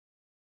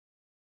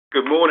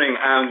Good morning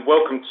and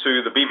welcome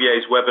to the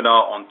BBA's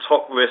webinar on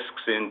top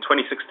risks in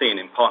 2016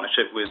 in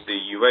partnership with the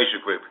Eurasia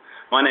Group.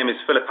 My name is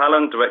Philip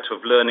Allen, Director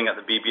of Learning at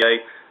the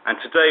BBA,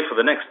 and today for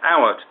the next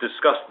hour to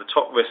discuss the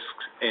top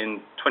risks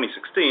in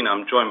 2016,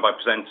 I'm joined by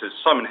presenters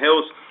Simon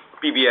Hills,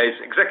 BBA's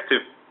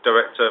Executive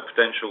Director,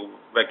 Prudential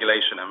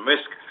Regulation and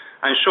Risk,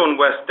 and Sean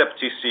West,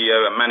 Deputy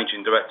CEO and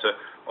Managing Director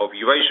of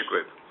Eurasia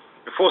Group.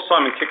 Before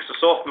Simon kicks us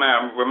off, may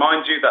I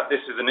remind you that this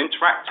is an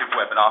interactive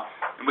webinar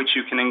in which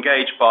you can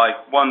engage by,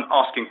 one,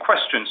 asking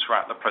questions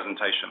throughout the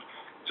presentation.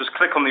 Just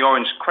click on the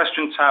orange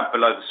question tab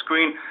below the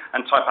screen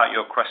and type out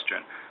your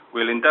question.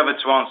 We'll endeavour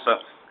to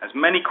answer as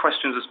many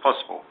questions as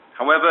possible.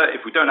 However,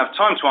 if we don't have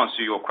time to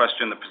answer your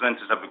question, the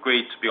presenters have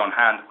agreed to be on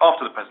hand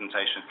after the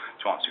presentation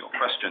to answer your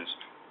questions.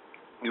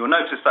 You will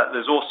notice that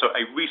there's also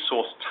a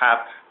resource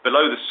tab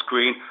below the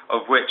screen,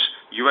 of which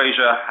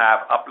Eurasia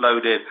have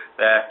uploaded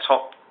their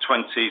top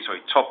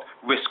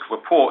risk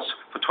reports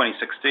for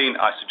 2016.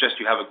 I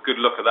suggest you have a good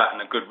look at that and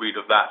a good read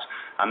of that,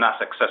 and that's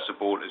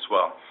accessible as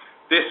well.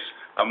 This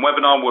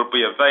webinar will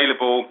be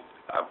available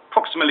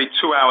approximately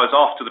 2 hours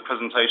after the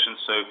presentation,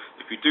 so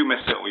if you do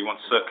miss it or you want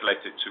to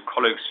circulate it to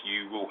colleagues,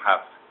 you will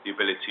have the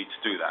ability to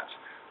do that.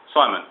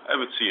 Simon,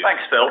 over to you.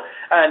 Thanks, Phil.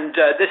 And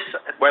this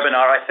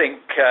webinar, I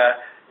think,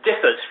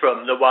 differs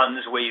from the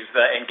ones we've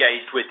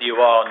engaged with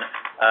you on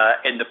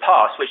in the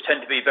past, which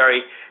tend to be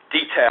very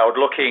detailed,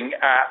 looking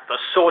at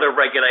the sort of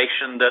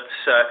regulation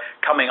that's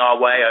coming our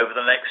way over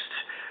the next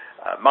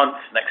month,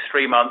 next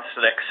 3 months,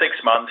 the next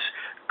 6 months,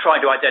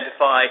 trying to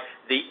identify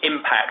the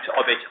impact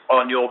of it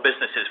on your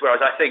businesses. Whereas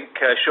I think,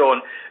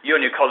 Sean, you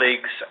and your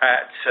colleagues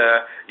at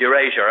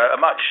Eurasia are at a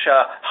much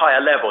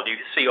higher level.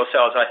 You see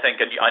yourselves, I think,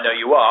 and I know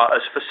you are,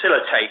 as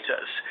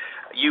facilitators.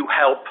 You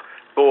help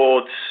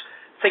boards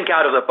think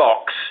out of the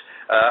box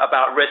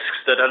about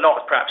risks that are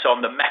not perhaps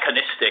on the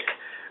mechanistic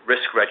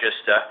risk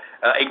register,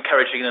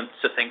 encouraging them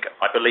to think,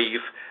 I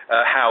believe,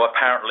 how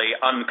apparently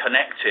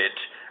unconnected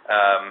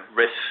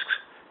risks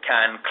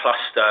can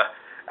cluster,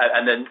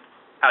 and then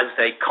as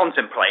they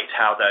contemplate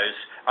how those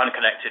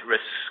unconnected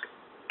risks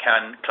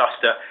can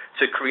cluster,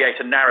 to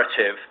create a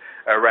narrative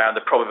around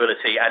the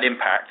probability and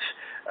impact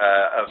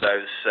of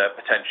those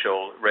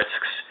potential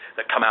risks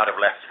that come out of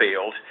left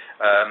field,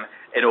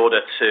 in order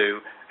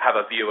to have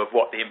a view of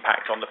what the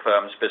impact on the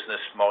firm's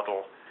business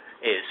model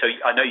is. So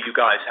I know you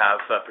guys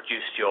have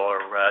produced your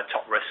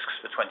top risks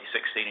for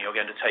 2016, and you're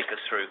going to take us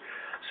through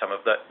some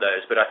of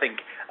those. But I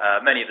think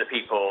many of the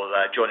people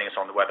joining us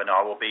on the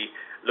webinar will be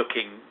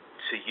looking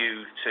to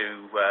you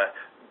to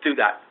do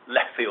that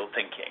left field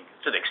thinking,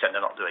 to the extent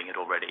they're not doing it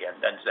already,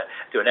 and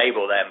to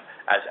enable them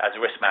as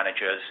risk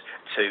managers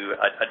to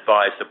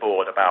advise the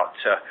board about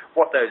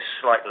what those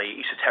slightly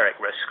esoteric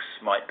risks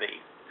might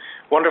be.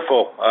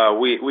 Wonderful.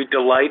 We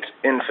delight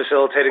in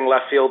facilitating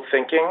left field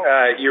thinking.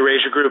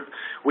 Eurasia Group,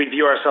 we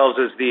view ourselves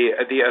as the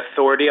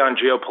authority on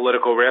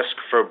geopolitical risk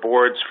for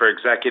boards, for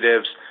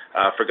executives,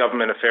 for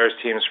government affairs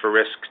teams, for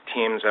risk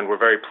teams, and we're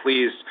very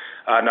pleased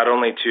not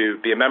only to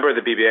be a member of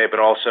the BBA,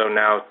 but also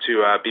now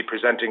to be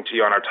presenting to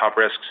you on our top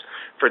risks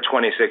for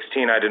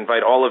 2016. I'd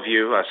invite all of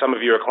you, some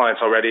of you are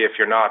clients already, if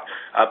you're not,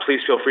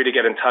 please feel free to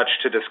get in touch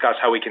to discuss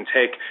how we can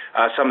take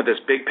some of this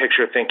big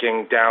picture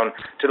thinking down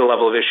to the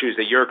level of issues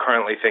that you're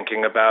currently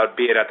thinking about,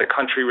 be it at the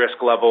country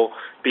risk level,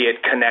 be it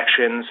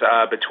connections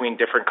between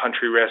different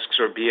country risks,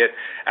 or be it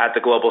at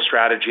the global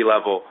strategy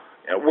level.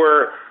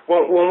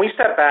 When we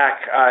step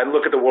back and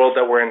look at the world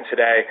that we're in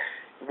today,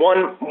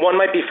 one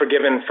might be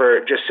forgiven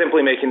for just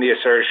simply making the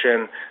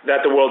assertion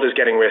that the world is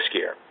getting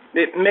riskier.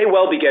 It may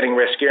well be getting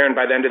riskier, and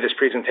by the end of this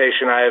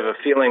presentation, I have a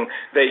feeling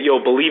that you'll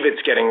believe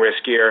it's getting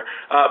riskier.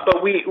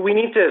 But we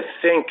need to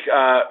think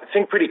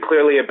pretty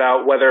clearly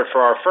about whether,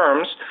 for our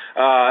firms,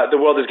 the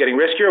world is getting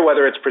riskier,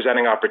 whether it's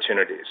presenting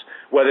opportunities,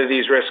 whether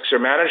these risks are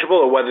manageable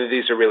or whether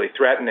these are really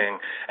threatening,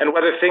 and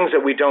whether things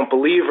that we don't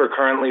believe are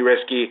currently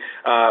risky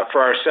for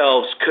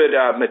ourselves could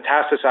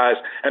metastasize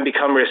and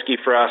become risky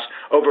for us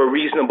over a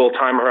reasonable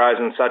time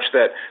horizon, such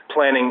that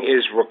planning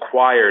is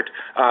required.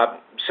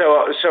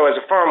 So as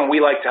a firm, we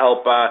like to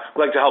help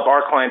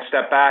our clients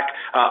step back,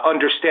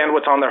 understand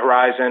what's on the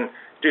horizon,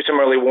 do some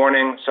early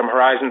warning, some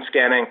horizon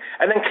scanning,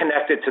 and then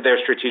connect it to their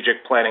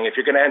strategic planning. If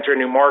you're going to enter a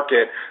new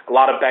market, a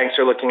lot of banks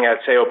are looking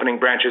at, say, opening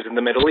branches in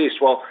the Middle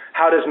East. Well,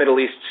 how does Middle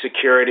East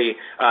security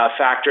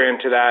factor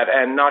into that?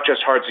 And not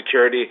just hard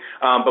security,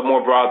 but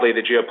more broadly,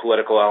 the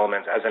geopolitical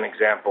element as an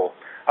example.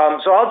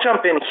 So I'll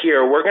jump in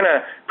here. We're going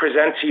to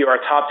present to you our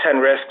top 10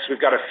 risks. We've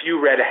got a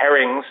few red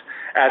herrings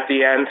at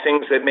the end,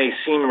 things that may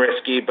seem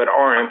risky but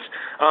aren't.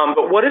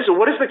 But what is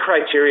the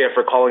criteria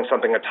for calling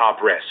something a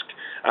top risk?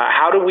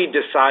 How do we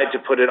decide to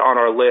put it on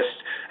our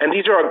list? And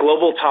these are our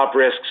global top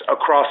risks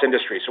across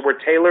industries. So we're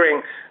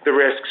tailoring the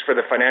risks for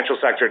the financial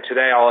sector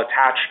today. I'll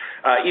attach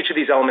each of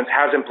these elements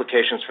has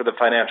implications for the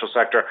financial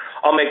sector.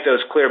 I'll make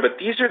those clear. But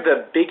these are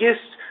the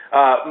biggest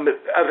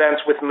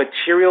events with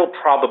material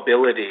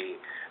probability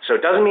So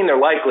it doesn't mean they're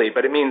likely,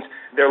 but it means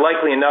they're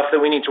likely enough that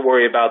we need to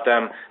worry about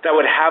them, that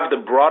would have the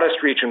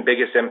broadest reach and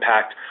biggest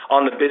impact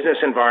on the business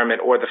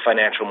environment or the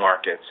financial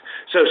markets.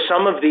 So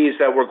some of these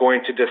that we're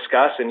going to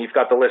discuss, and you've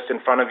got the list in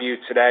front of you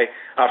today,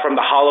 from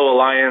the Hollow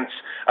Alliance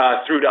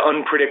through to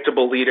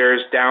unpredictable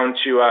leaders down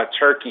to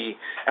Turkey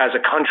as a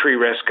country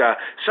risk.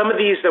 Some of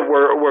these that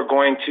we're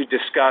going to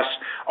discuss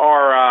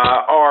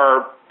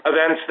are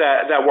events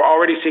that we're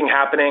already seeing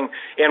happening,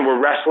 and we're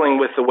wrestling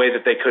with the way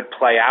that they could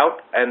play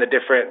out and the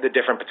different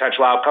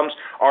potential outcomes.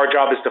 Our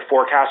job is to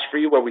forecast for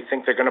you where we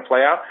think they're going to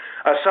play out.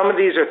 Some of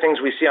these are things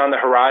we see on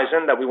the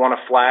horizon that we want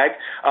to flag,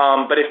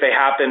 but if they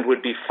happened,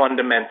 would be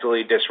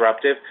fundamentally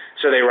disruptive,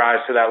 so they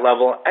rise to that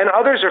level. And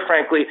others are,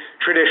 frankly,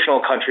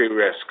 traditional country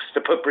risks. To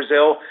put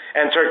Brazil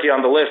and Turkey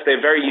on the list, they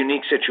have very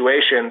unique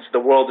situations. The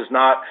world is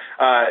not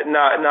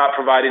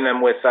providing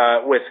them with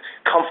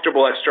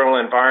comfortable external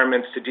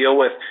environments to deal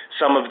with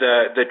some of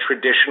the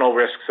traditional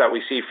risks that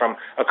we see, from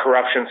a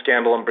corruption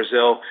scandal in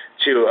Brazil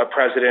to a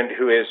president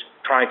who is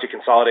trying to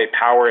consolidate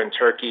power in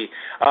Turkey.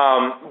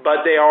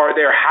 But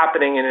they're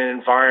happening in an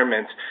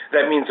environment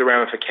that means the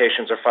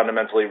ramifications are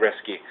fundamentally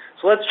risky.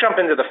 So let's jump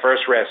into the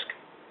first risk,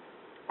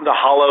 the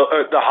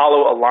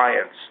Hollow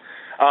Alliance.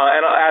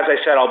 And as I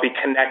said, I'll be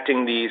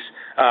connecting these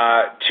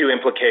two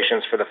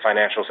implications for the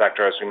financial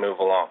sector as we move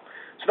along.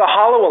 So the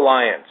Hollow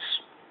Alliance.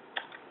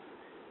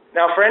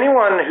 Now, for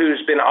anyone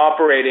who's been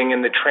operating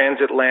in the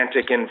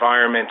transatlantic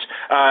environment,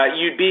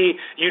 you'd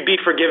be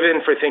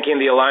forgiven for thinking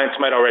the alliance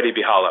might already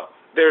be hollow.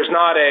 There's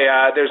not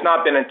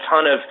been a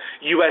ton of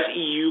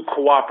U.S.-EU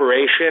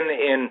cooperation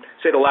in,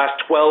 say, the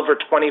last 12 or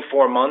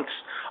 24 months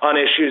on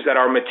issues that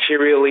are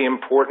materially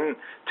important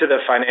to the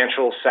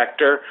financial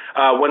sector.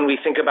 When we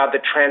think about the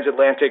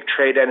transatlantic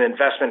trade and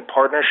investment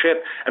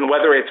partnership and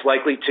whether it's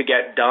likely to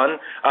get done,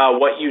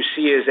 what you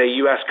see is a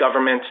U.S.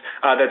 government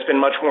that's been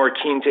much more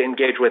keen to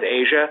engage with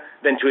Asia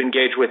than to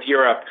engage with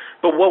Europe.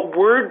 But what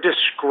we're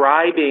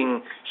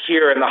describing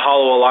here in the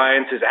Hollow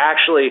Alliance is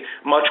actually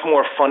much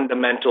more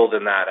fundamental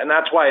than that, and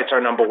that's why it's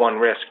our number one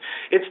risk.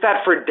 It's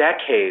that for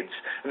decades,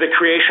 the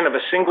creation of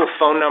a single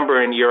phone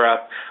number in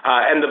Europe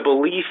and the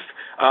belief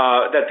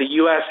that the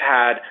U.S.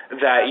 had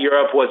that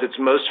Europe was its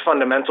most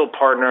fundamental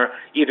partner,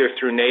 either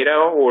through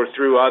NATO or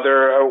through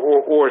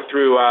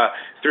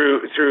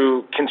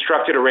through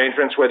constructed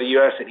arrangements where the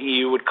U.S. and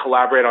EU would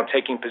collaborate on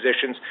taking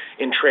positions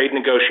in trade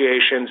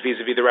negotiations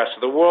vis-a-vis the rest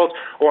of the world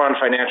or on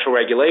financial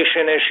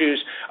regulation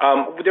issues.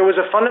 There was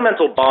a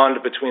fundamental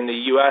bond between the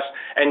U.S.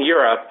 and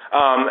Europe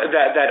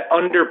that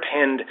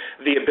underpinned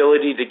the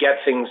ability to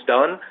get things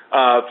done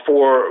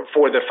for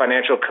the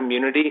financial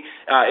community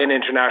in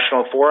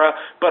international fora,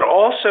 but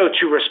also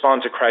to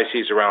respond to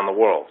crises around the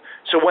world.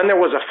 So when there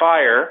was a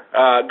fire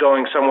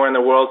going somewhere in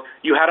the world,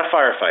 you had a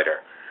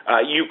firefighter.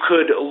 You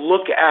could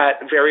look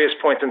at various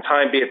points in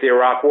time, be it the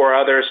Iraq War or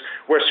others,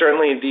 where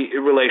certainly the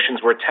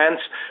relations were tense,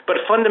 but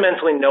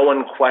fundamentally no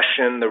one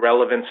questioned the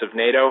relevance of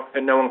NATO,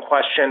 and no one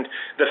questioned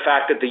the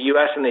fact that the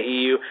U.S. and the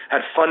EU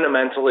had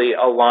fundamentally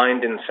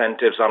aligned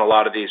incentives on a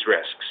lot of these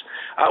risks.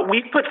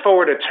 We put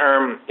forward a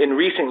term in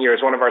recent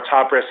years, one of our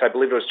top risks, I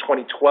believe it was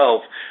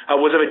 2012,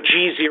 was of a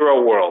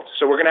G0 world.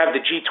 So we're going to have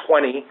the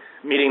G20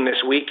 meeting this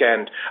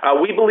weekend.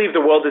 We believe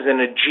the world is in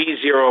a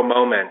G0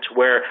 moment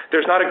where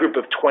there's not a group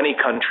of 20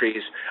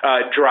 countries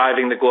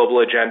driving the global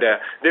agenda.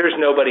 There's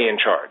nobody in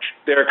charge.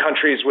 There are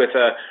countries with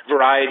a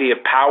variety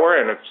of power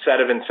and a set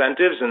of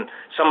incentives, and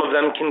some of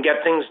them can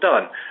get things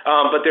done.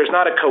 But there's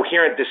not a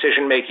coherent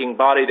decision-making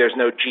body. There's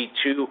no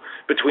G2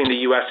 between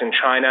the U.S. and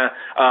China.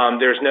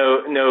 There's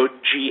no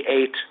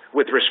G8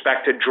 with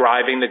respect to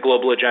driving the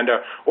global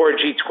agenda, or a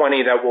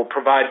G20 that will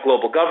provide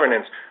global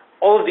governance.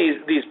 All of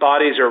these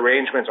bodies or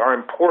arrangements are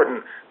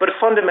important, but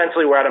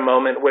fundamentally we're at a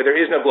moment where there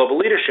is no global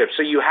leadership.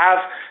 So you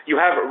have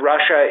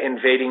Russia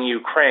invading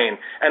Ukraine,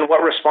 and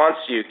what response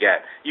do you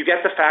get? You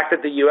get the fact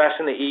that the U.S.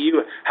 and the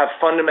EU have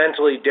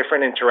fundamentally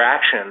different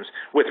interactions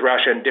with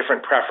Russia and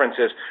different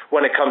preferences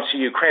when it comes to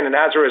Ukraine, and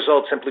as a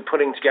result, simply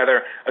putting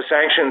together a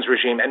sanctions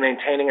regime and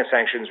maintaining a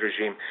sanctions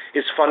regime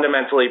is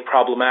fundamentally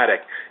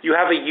problematic. You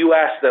have a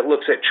U.S. that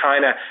looks at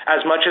China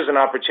as much as an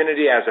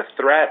opportunity, as a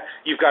threat.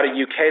 You've got a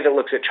UK that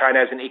looks at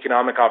China as an economic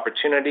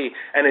opportunity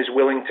and is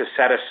willing to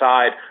set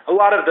aside a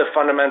lot of the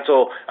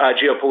fundamental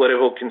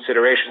geopolitical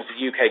considerations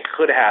the UK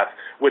could have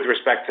with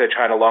respect to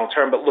China long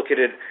term, but look at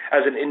it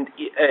as an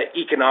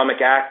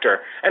economic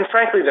actor. And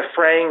frankly, the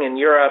fraying in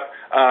Europe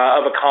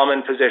of a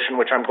common position,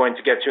 which I'm going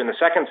to get to in the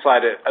second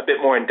slide a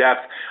bit more in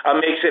depth,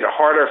 makes it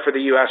harder for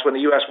the U.S. When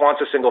the U.S. wants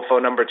a single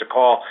phone number to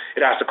call,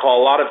 it has to call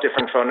a lot of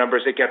different phone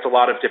numbers. It gets a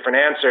lot of different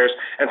answers,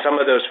 and some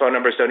of those phone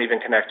numbers don't even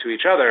connect to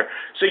each other.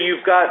 So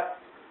you've got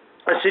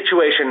a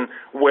situation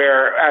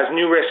where, as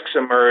new risks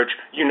emerge,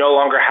 you no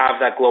longer have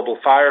that global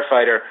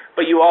firefighter,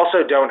 but you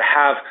also don't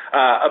have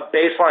a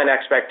baseline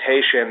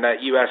expectation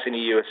that U.S. and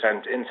EU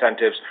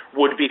incentives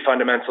would be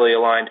fundamentally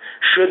aligned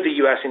should the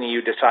U.S. and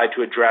EU decide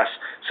to address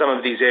some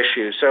of these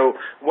issues. So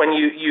when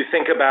you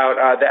think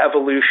about the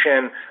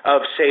evolution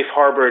of safe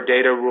harbor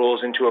data rules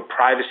into a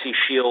privacy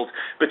shield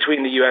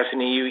between the U.S.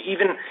 and EU,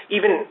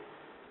 even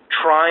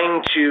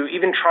trying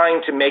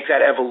to make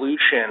that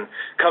evolution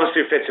comes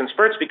through fits and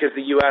spurts because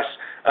the U.S.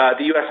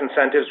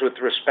 incentives with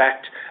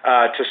respect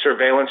to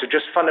surveillance are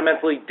just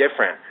fundamentally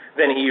different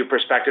than EU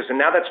perspectives, and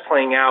now that's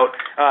playing out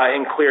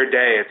in clear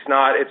day. It's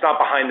not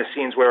behind the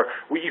scenes where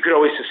you could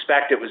always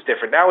suspect it was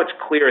different. Now it's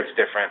clear it's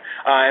different,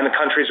 and the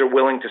countries are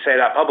willing to say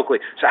that publicly.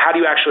 So how do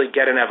you actually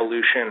get an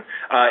evolution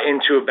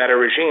into a better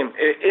regime?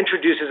 It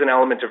introduces an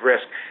element of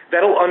risk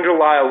that'll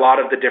underlie a lot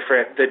of the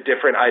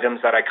different items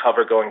that I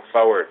cover going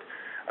forward.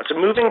 So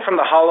moving from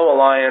the hollow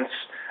alliance,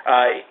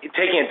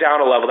 taking it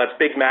down a level, that's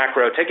big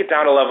macro, take it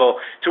down a level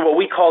to what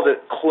we call the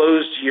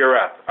closed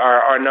Europe,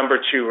 our number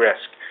 2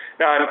 risk.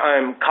 Now,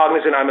 I'm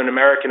cognizant I'm an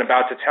American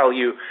about to tell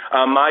you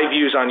my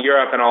views on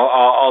Europe, and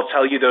I'll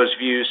tell you those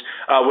views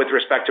with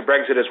respect to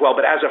Brexit as well.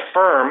 But as a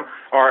firm,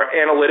 our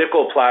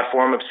analytical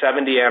platform of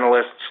 70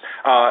 analysts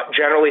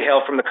generally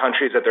hail from the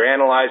countries that they're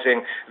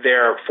analyzing.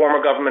 They're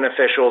former government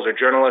officials or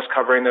journalists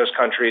covering those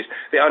countries.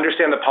 They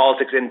understand the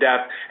politics in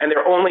depth, and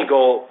their only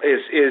goal is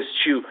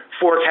to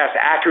forecast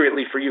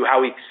accurately for you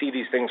how we see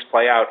these things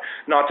play out,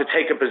 not to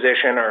take a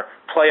position or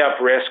play up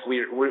risk.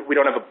 We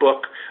don't have a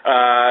book,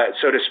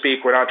 so to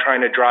speak. We're not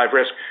trying to drive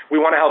risk. We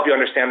want to help you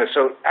understand this.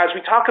 So as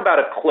we talk about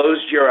a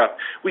closed Europe,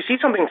 we see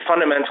something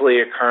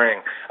fundamentally occurring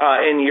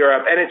in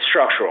Europe, and it's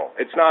structural.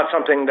 It's not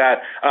something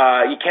that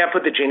you can't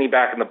put the genie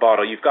back in the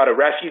bottle. You've got a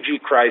refugee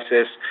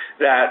crisis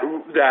that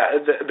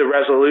the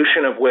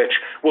resolution of which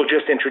will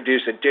just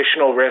introduce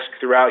additional risk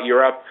throughout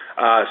Europe.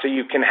 So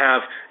you can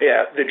have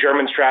the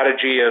German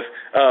strategy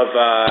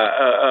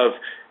of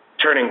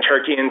turning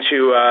Turkey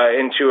into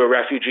a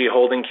refugee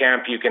holding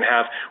camp. You can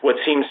have what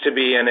seems to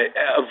be an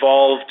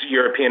evolved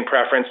European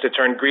preference to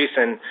turn Greece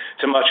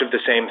into much of the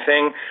same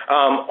thing.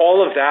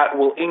 All of that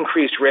will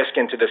increase risk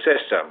into the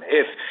system.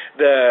 If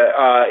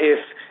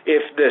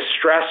the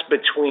stress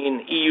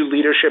between EU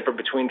leadership or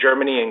between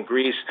Germany and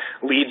Greece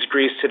leads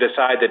Greece to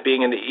decide that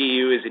being in the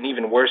EU is an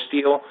even worse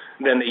deal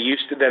than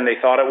they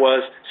thought it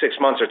was 6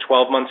 months or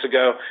 12 months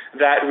ago,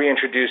 that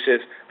reintroduces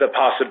the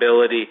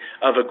possibility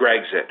of a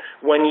Grexit.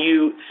 When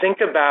you think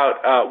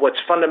about what's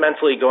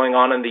fundamentally going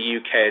on in the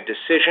UK, a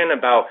decision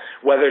about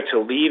whether to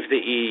leave the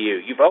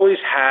EU, you've always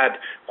had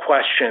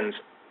questions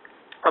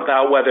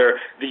about whether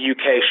the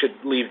UK should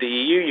leave the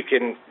EU. You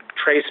can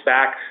trace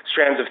back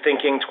strands of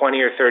thinking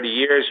 20 or 30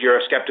 years.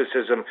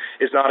 Euroscepticism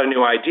is not a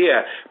new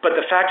idea, but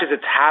the fact is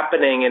it's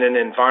happening in an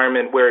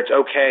environment where it's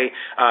okay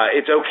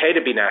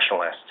to be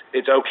nationalist.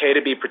 It's okay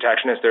to be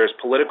protectionist. There is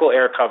political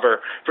air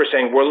cover for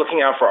saying we're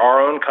looking out for our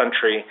own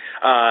country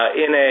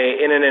in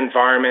an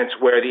environment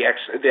where the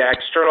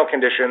external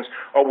conditions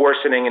are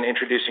worsening and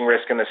introducing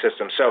risk in the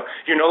system. So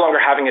you're no longer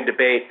having a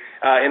debate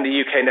in the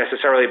UK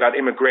necessarily about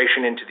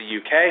immigration into the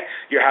UK.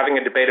 You're having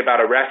a debate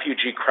about a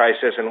refugee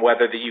crisis and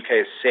whether the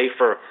UK is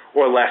safer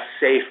or less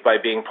safe by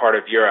being part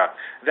of Europe.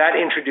 That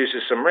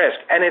introduces some risk.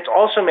 And it's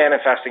also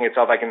manifesting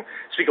itself, I can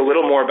speak a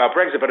little more about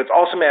Brexit, but it's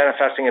also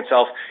manifesting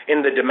itself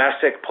in the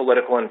domestic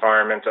political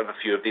environment of a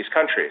few of these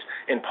countries.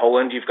 In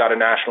Poland, you've got a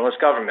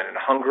nationalist government. In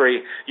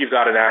Hungary, you've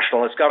got a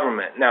nationalist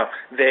government. Now,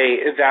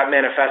 that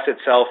manifests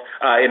itself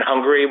in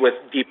Hungary with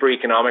deeper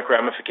economic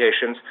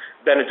ramifications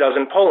than it does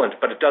in Poland,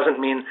 but it doesn't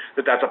mean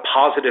that that's a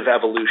positive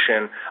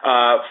evolution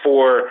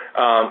for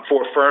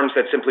firms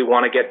that simply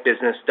want to get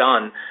business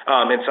done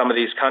in some of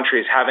these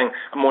countries. Having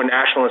more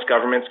nationalist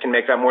governments can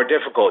make that more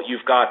difficult.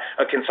 You've got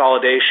a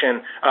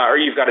consolidation, or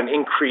you've got an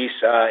increase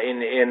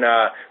in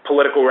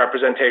political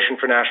representation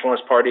for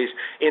nationalist parties.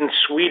 In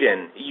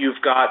Sweden,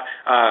 you've got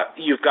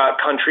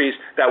countries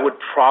that would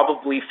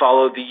probably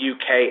follow the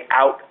UK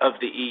out of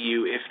the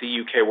EU if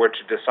the UK were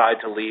to decide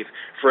to leave,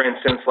 for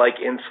instance, like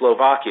in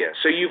Slovakia.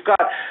 So you've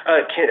got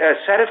a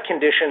set of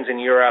conditions in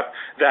Europe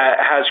that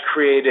has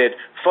created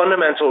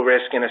fundamental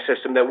risk in a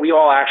system that we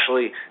all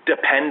actually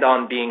depend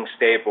on being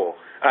stable.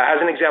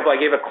 As an example,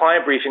 I gave a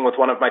client briefing with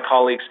one of my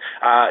colleagues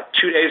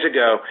 2 days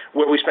ago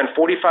where we spent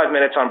 45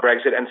 minutes on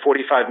Brexit and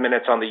 45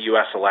 minutes on the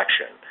U.S.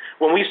 election.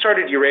 When we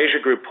started Eurasia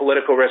Group,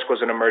 political risk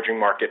was an emerging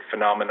market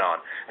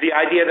phenomenon. The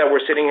idea that we're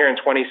sitting here in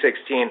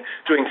 2016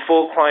 doing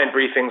full client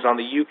briefings on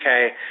the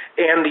UK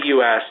and the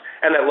US,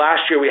 and that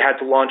last year we had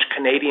to launch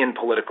Canadian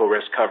political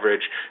risk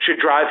coverage should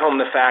drive home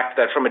the fact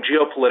that from a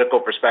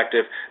geopolitical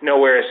perspective,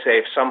 nowhere is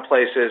safe. Some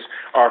places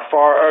are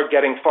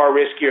getting far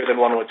riskier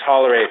than one would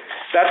tolerate.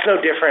 That's no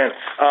different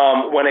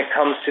when it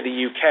comes to the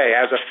UK.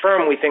 As a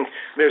firm, we think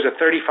there's a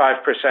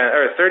 35%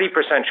 or a 30%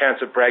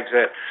 chance of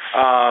Brexit.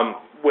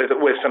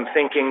 With some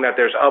thinking that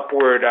there's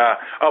upward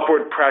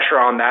pressure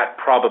on that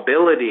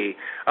probability.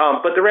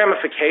 But the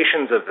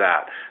ramifications of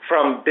that,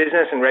 from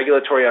business and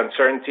regulatory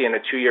uncertainty in a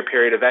 2-year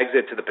period of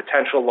exit to the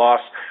potential loss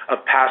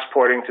of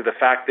passporting to the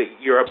fact that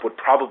Europe would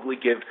probably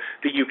give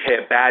the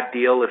UK a bad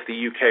deal if the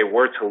UK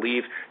were to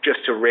leave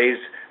just to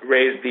raise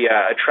raise the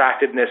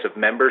attractiveness of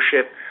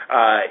membership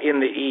in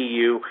the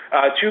EU,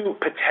 to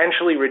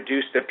potentially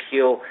reduce the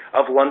appeal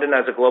of London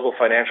as a global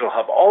financial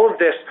hub. All of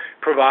this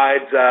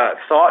provides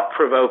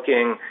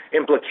thought-provoking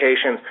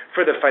implications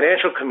for the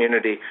financial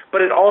community,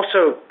 but it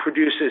also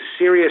produces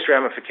serious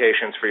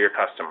ramifications for your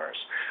customers.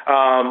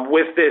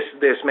 With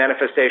this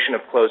manifestation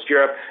of closed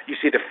Europe, you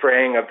see the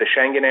fraying of the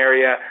Schengen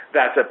area.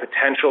 That's a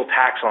potential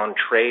tax on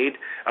trade.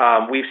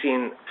 We've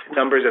seen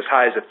numbers as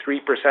high as a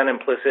 3%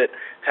 implicit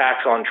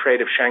tax on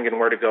trade if Schengen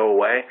were to go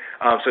away.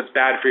 So it's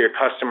bad for your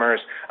customers.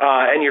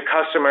 And your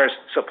customers'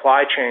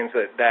 supply chains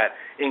that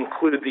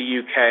include the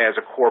UK as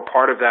a core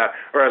part of that,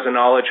 or as a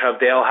knowledge hub,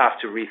 they'll have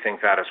to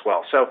rethink that as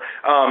well. So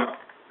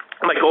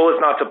my goal is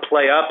not to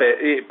play up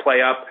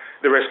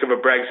the risk of a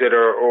Brexit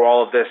or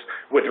all of this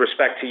with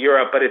respect to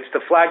Europe, but it's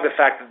to flag the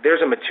fact that there's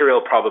a material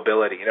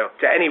probability.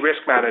 To any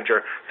risk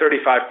manager,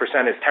 35%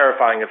 is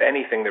terrifying of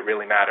anything that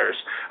really matters.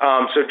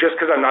 So just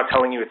because I'm not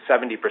telling you it's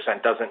 70%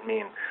 doesn't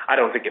mean I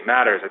don't think it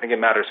matters. I think it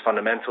matters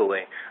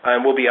fundamentally,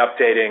 and we'll be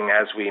updating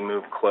as we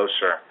move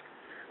closer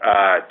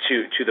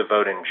to the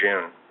vote in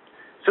June.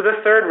 So the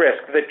third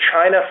risk, the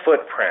China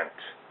footprint.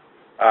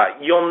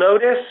 You'll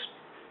notice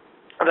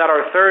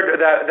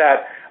that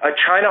a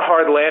China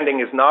hard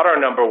landing is not our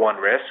number one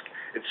risk.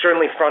 It's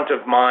certainly front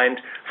of mind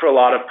for a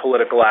lot of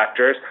political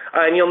actors.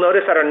 And you'll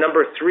notice that our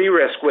number three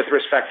risk with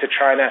respect to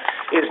China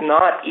is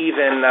not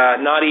even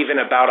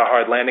about a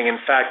hard landing. In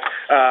fact,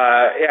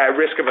 at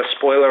risk of a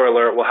spoiler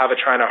alert, we'll have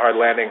a China hard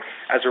landing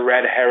as a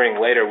red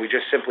herring later. We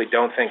just simply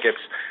don't think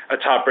it's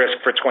a top risk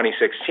for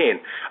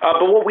 2016.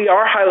 But what we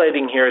are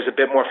highlighting here is a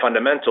bit more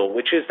fundamental,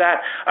 which is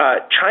that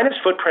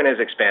China's footprint is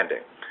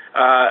expanding.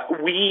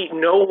 We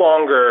no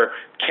longer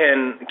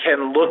can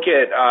look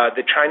at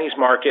the Chinese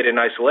market in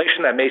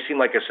isolation. That may seem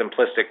like a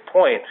simplistic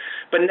point,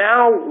 but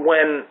now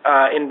when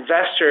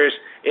investors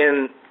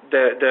in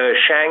the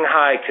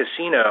Shanghai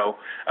casino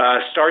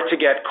start to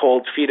get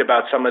cold feet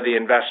about some of the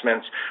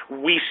investments,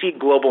 we see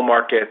global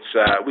markets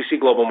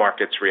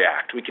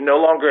react. We can no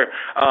longer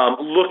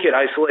look at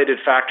isolated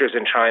factors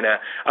in China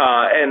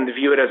and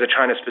view it as a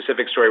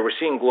China-specific story. We're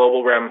seeing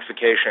global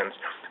ramifications.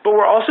 But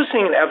we're also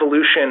seeing an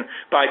evolution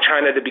by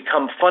China to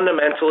become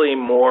fundamentally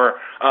more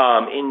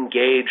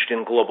engaged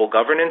in global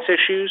governance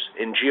issues,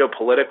 in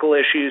geopolitical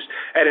issues,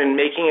 and in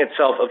making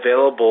itself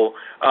available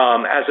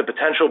as a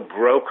potential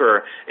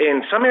broker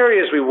in some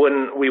areas we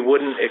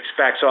wouldn't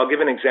expect. So I'll give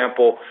an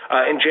example.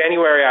 In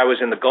January, I was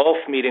in the Gulf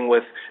meeting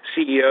with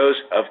CEOs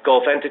of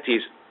Gulf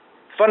entities.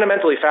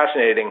 Fundamentally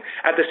fascinating.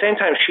 At the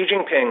same time, Xi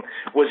Jinping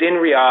was in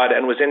Riyadh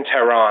and was in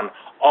Tehran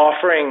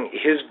offering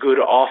his good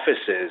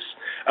offices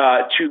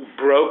to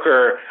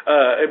broker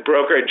a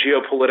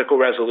geopolitical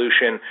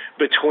resolution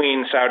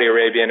between Saudi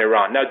Arabia and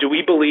Iran. Now, do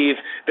we believe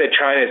that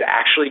China is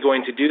actually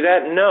going to do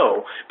that?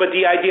 No. But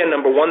the idea,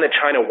 number one, that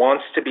China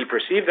wants to be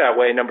perceived that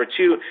way, number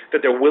two,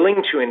 that they're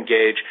willing to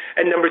engage,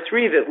 and number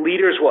three, that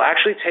leaders will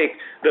actually take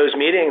those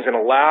meetings and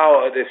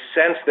allow this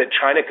sense that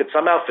China could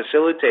somehow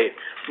facilitate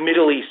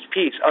Middle East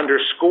peace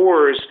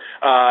underscores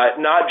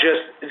not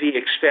just the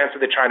expanse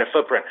of the China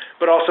footprint,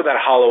 but also that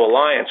hollow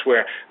alliance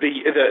where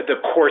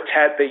the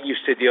quartet that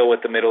used to deal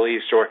with the Middle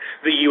East, or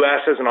the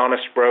U.S. as an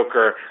honest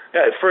broker.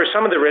 For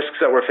some of the risks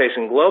that we're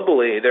facing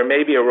globally, there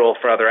may be a role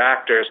for other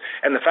actors,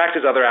 and the fact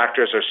is other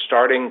actors are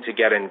starting to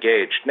get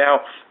engaged.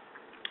 Now,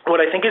 what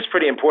I think is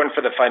pretty important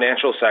for the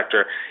financial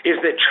sector is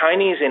that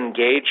Chinese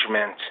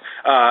engagement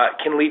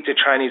can lead to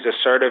Chinese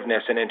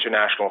assertiveness in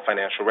international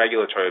financial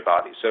regulatory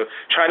bodies. So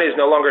China is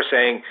no longer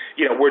saying,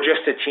 we're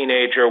just a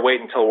teenager, wait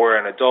until we're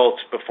an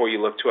adult before you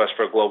look to us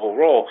for a global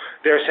role.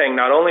 They're saying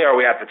not only are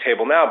we at the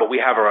table now, but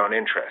we have our own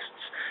interests.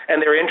 And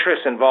their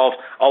interests involve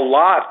a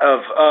lot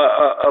of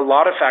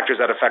factors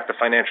that affect the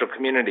financial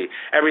community.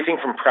 Everything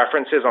from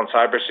preferences on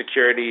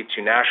cybersecurity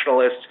to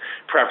nationalist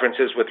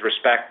preferences with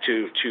respect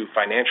to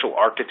financial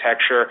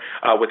architecture,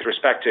 with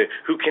respect to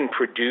who can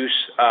produce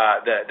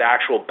the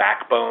actual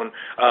backbone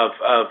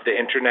of the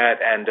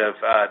internet and of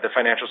the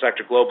financial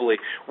sector globally.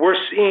 We're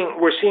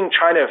seeing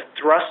China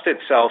thrust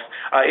itself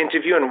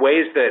into view in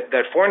ways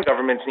that foreign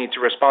governments need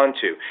to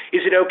respond to.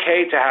 Is it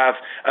okay to have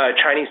a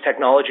Chinese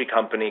technology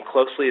company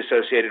closely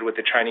associated with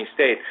the Chinese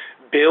state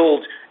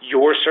build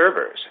your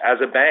servers as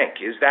a bank?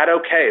 Is that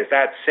okay? Is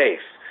that safe?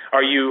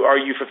 Are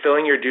you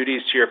fulfilling your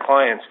duties to your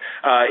clients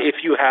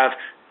if you have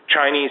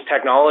Chinese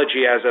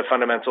technology as a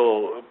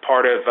fundamental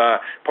part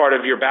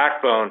of your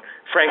backbone?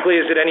 Frankly,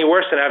 is it any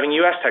worse than having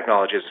U.S.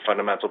 technology as a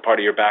fundamental part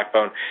of your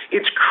backbone?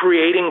 It's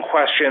creating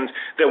questions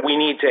that we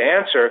need to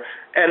answer,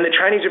 and the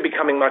Chinese are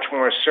becoming much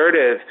more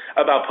assertive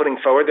about putting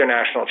forward their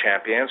national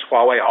champions.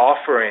 Huawei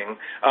offering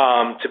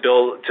to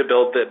build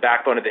the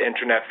backbone of the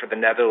internet for the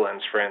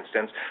Netherlands, for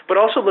instance, but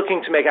also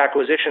looking to make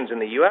acquisitions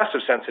in the U.S. of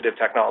sensitive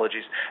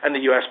technologies, and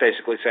the U.S.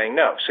 basically saying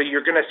no. So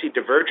you're going to see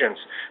divergence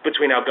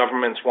between how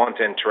governments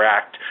want to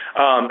interact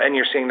and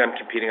you're seeing them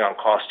competing on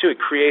cost too. It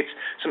creates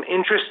some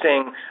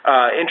interesting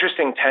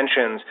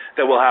tensions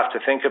that we'll have to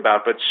think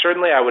about. But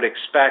certainly, I would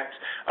expect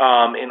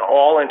in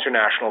all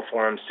international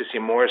forums to see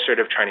more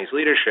assertive Chinese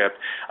leadership,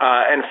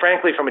 and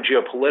frankly, from a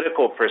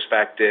geopolitical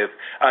perspective,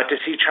 to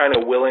see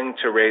China willing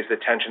to raise the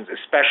tensions,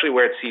 especially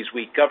where it sees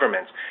weak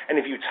governments. And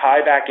if you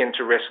tie back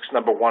into risks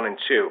number 1 and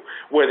 2,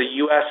 where the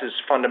U.S. is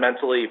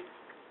fundamentally,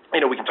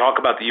 we can talk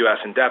about the U.S.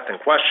 in depth and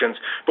questions,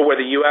 but where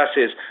the U.S.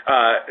 is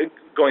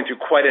going through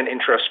quite an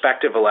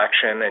introspective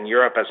election and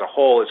Europe as a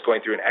whole is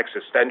going through an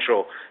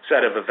existential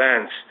set of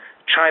events,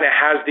 China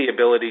has the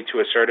ability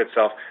to assert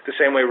itself the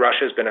same way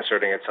Russia has been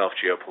asserting itself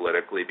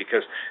geopolitically,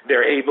 because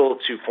they're able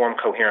to form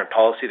coherent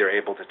policy, they're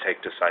able to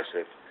take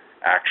decisive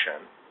action.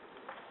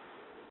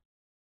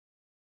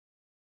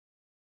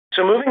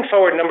 So moving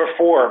forward,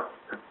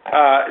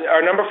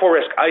 our number 4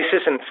 risk,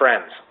 ISIS and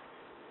friends.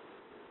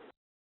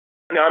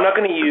 Now, I'm not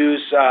going to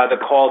use the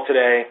call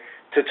today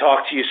to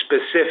talk to you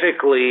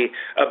specifically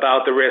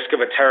about the risk of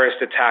a terrorist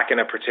attack in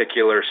a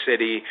particular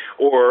city,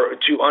 or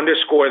to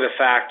underscore the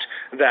fact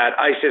that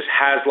ISIS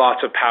has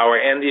lots of power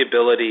and the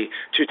ability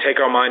to take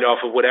our mind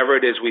off of whatever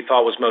it is we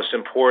thought was most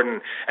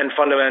important and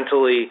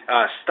fundamentally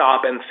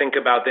stop and think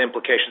about the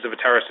implications of a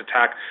terrorist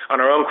attack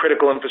on our own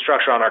critical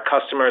infrastructure, on our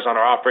customers, on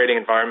our operating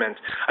environment.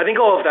 I think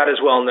all of that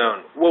is well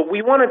known. What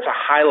we wanted to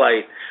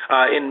highlight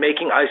in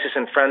making ISIS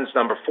and friends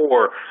number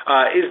 4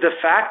 is the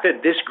fact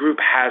that this group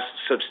has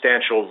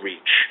substantial reach.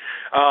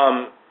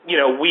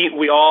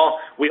 We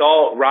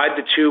all ride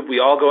the tube. We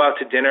all go out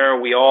to dinner.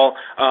 We all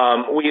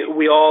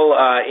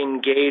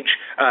engage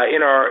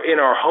in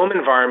our home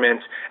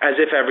environment as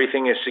if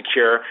everything is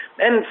secure.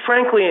 And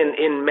frankly,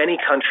 in many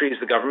countries,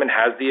 the government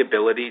has the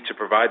ability to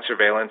provide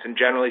surveillance and,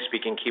 generally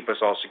speaking, keep us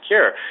all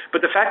secure.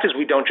 But the fact is,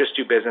 we don't just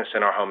do business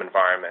in our home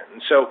environment.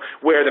 And so,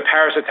 where the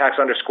Paris attacks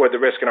underscored the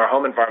risk in our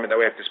home environment that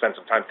we have to spend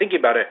some time thinking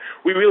about it,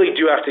 we really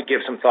do have to give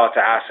some thought to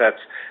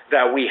assets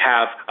that we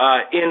have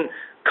in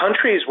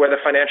countries where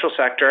the financial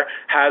sector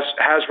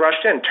has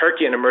rushed in.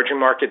 Turkey, an emerging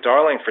market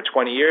darling for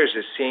 20 years,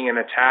 is seeing an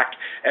attack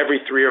every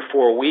 3 or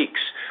 4 weeks.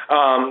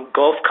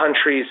 Gulf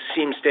countries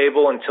seem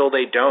stable until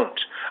they don't.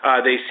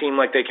 They seem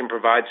like they can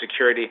provide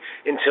security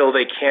until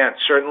they can't.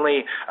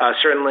 Certainly,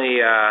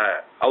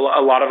 a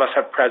lot of us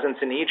have presence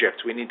in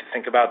Egypt. We need to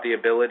think about the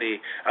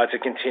ability to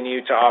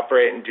continue to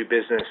operate and do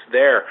business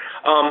there.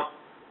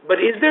 But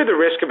is there the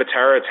risk of a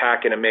terror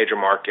attack in a major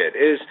market?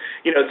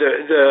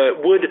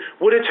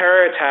 Would a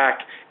terror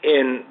attack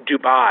in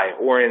Dubai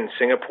or in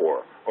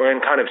Singapore or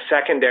in kind of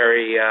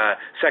secondary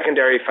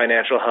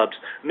financial hubs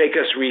make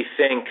us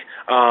rethink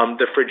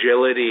the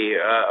fragility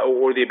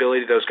or the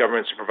ability of those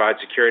governments to provide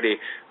security?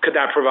 Could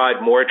that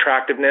provide more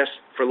attractiveness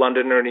for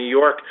London or New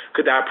York?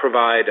 Could that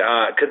provide?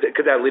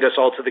 Could that lead us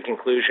all to the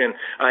conclusion,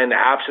 in the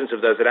absence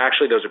of those, that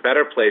actually those are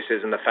better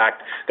places, and the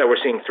fact that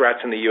we're seeing threats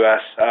in the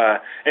U.S.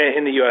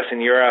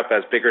 And Europe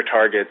as bigger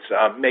targets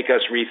make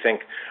us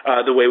rethink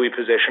the way we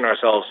position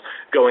ourselves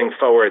going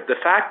forward?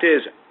 The fact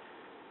is,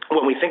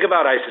 when we think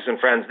about ISIS and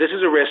friends, this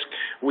is a risk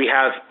we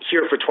have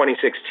here for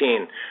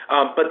 2016.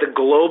 But the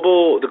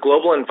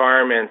global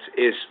environment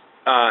is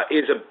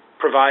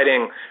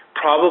providing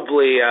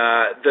probably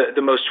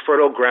the most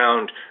fertile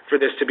ground for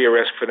this to be a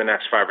risk for the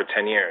next 5 or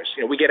 10 years.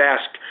 We get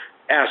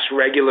asked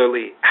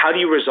regularly, how do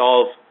you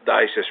resolve the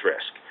ISIS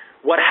risk?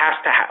 What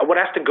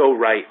has to go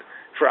right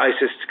for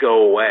ISIS to go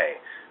away?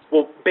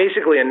 Well,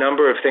 basically a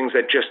number of things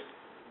that just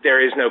there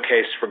is no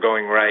case for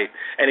going right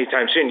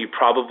anytime soon. You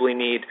probably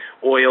need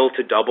oil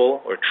to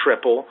double or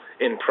triple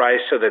in price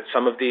so that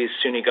some of these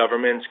Sunni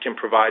governments can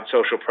provide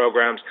social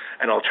programs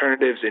and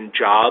alternatives in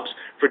jobs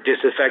for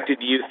disaffected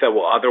youth that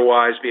will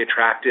otherwise be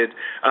attracted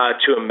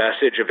to a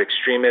message of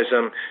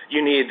extremism.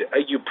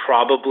 You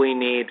probably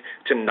need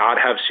to not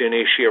have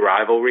Sunni-Shia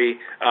rivalry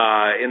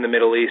in the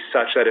Middle East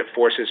such that it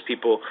forces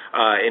people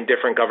in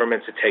different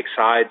governments to take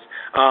sides.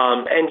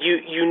 And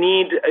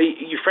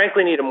you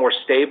frankly need a more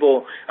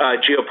stable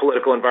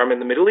geopolitical environment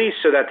in the Middle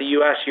East so that the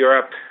U.S.,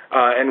 Europe,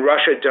 and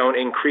Russia don't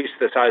increase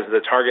the size of the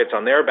targets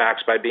on their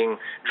backs by being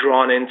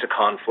drawn into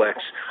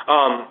conflicts.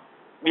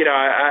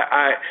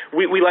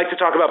 We like to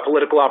talk about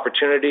political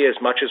opportunity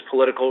as much as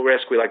political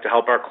risk. We like to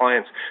help our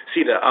clients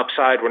see the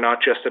upside. We're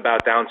not just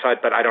about downside,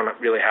 but I don't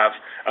really have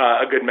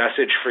a good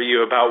message for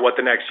you about what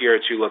the next year or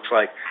two looks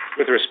like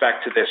with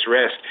respect to this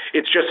risk.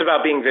 It's just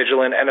about being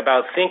vigilant and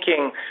about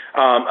thinking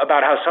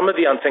about how some of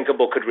the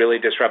unthinkable could really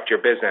disrupt your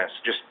business.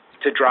 Just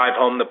to drive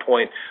home the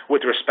point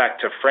with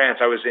respect to France,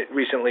 I was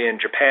recently in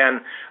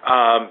Japan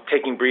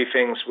taking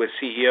briefings with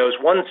CEOs.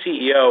 One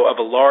CEO of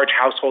a large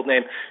household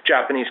name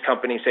Japanese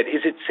company said,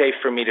 "Is it safe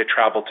for me to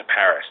travel to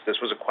Paris?"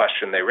 This was a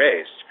question they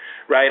raised,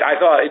 right? I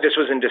thought this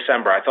was in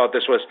December. I thought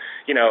this was,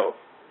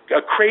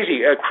 a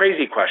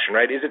crazy question,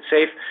 right? Is it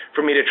safe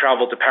for me to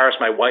travel to Paris?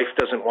 My wife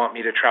doesn't want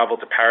me to travel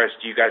to Paris.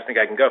 Do you guys think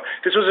I can go?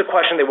 This was a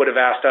question they would have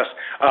asked us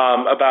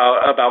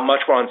about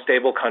much more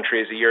unstable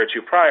countries a year or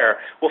two prior.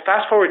 Well,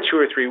 fast forward 2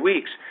 or 3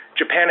 weeks,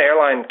 Japan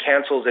Airlines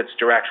cancels its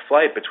direct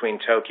flight between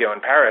Tokyo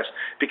and Paris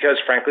because,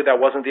 frankly, that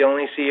wasn't the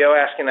only CEO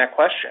asking that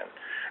question.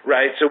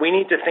 right? So we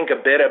need to think a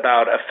bit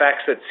about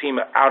effects that seem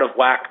out of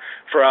whack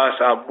for us.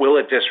 Will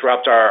it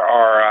disrupt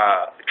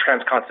our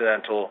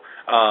transcontinental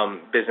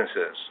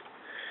businesses?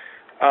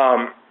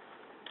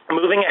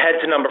 Moving ahead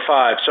to number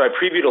 5, so I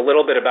previewed a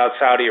little bit about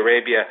Saudi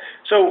Arabia.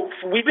 So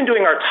we've been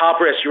doing our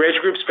top risks. Eurasia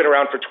Group's been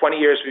around for 20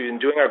 years. We've been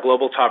doing our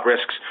global top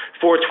risks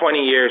for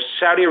 20 years.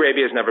 Saudi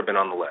Arabia has never been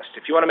on the list.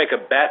 If you want to make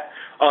a bet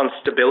on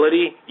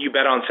stability, you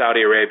bet on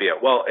Saudi Arabia.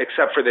 Well,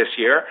 except for this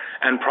year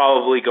and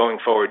probably going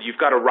forward. You've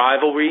got a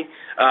rivalry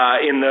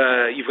in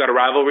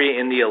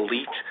the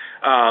elite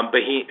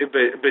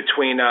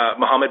between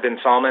Mohammed bin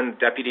Salman,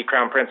 Deputy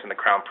Crown Prince, and the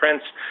Crown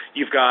Prince.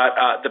 You've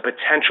got the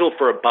potential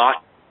for a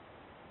bot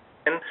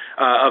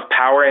of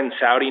power in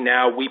Saudi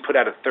now. We put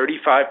out a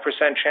 35%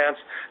 chance.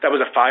 That was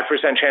a 5%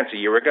 chance a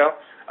year ago.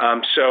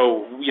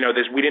 So,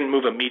 we didn't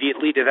move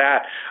immediately to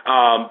that,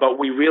 but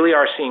we really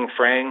are seeing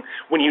fraying.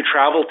 When you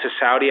travel to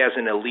Saudi as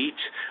an elite,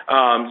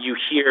 when you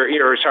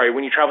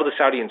travel to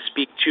Saudi and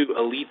speak to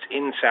elites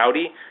in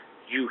Saudi,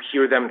 you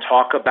hear them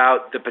talk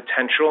about the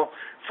potential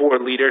for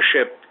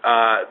leadership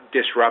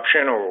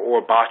disruption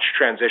or botched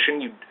transition.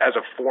 You, as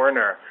a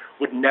foreigner,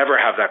 would never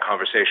have that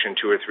conversation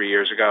 2 or 3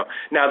 years ago.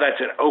 Now that's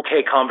an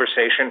okay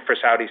conversation for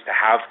Saudis to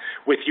have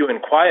with you in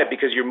quiet,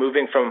 because you're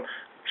moving from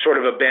sort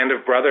of a band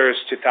of brothers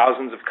to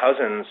thousands of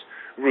cousins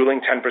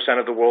ruling 10%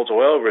 of the world's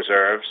oil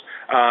reserves,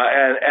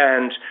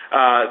 and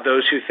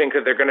those who think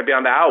that they're going to be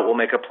on the out will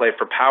make a play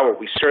for power.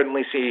 We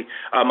certainly see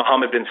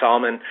Mohammed bin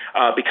Salman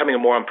becoming a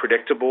more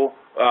unpredictable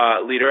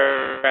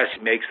leader as he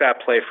makes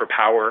that play for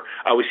power.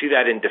 We see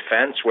that in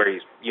defense, where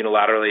he's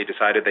unilaterally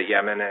decided that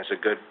Yemen is a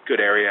good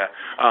area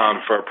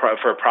for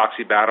a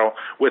proxy battle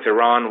with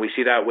Iran. We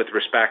see that with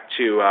respect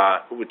to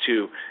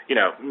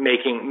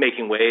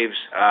making waves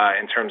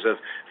in terms of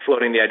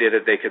floating the idea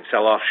that they could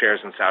sell off shares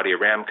in Saudi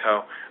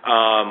Aramco.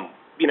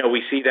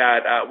 We see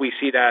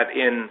that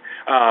in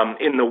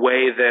the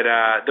way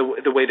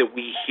that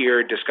we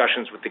hear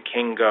discussions with the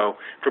king go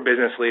for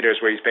business leaders,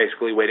 where he's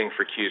basically waiting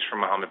for cues from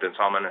Mohammed bin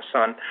Salman, his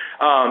son.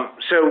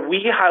 So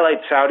we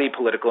highlight Saudi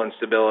political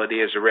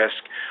instability as a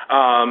risk,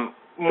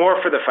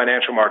 more for the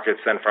financial markets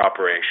than for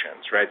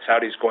operations, right?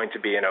 Saudi's going to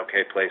be an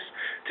okay place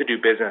to do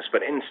business,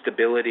 but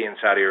instability in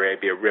Saudi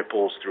Arabia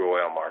ripples through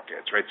oil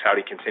markets, right?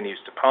 Saudi continues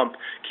to pump,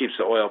 keeps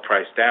the oil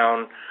price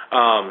down.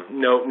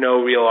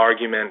 No real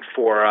argument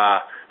for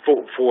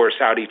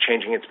Saudi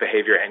changing its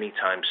behavior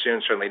anytime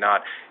soon, certainly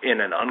not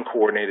in an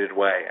uncoordinated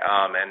way.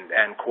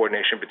 And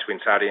coordination between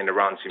Saudi and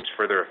Iran seems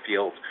further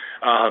afield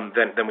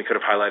than we could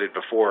have highlighted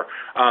before.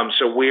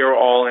 So we're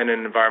all in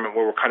an environment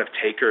where we're kind of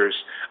takers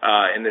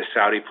in this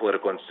Saudi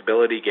political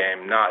instability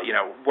game.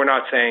 We're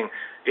not saying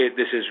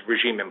this is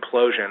regime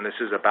implosion. This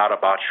is about a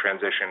botched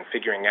transition,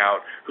 figuring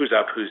out who's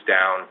up, who's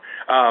down.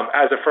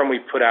 As a firm, we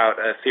put out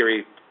a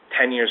theory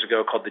 10 years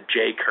ago called the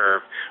J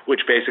curve,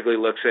 which basically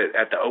looks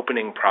at the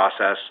opening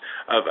process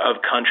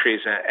of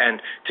countries, and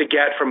to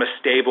get from a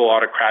stable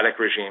autocratic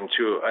regime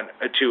to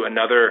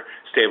another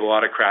stable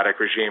autocratic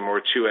regime,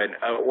 or to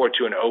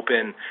an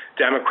open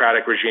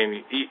democratic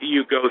regime,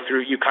 you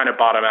kind of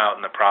bottom out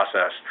in the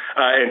process.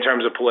 In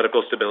terms of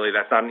political stability,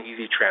 that's not an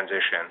easy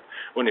transition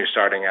when you're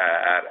starting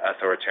at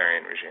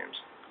authoritarian regimes.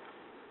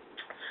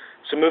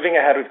 So moving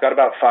ahead, we've got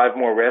about 5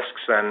 more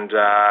risks, and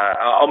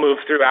I'll move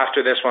through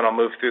after this one. I'll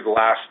move through the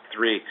last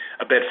 3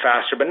 a bit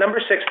faster. But number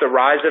 6, the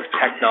rise of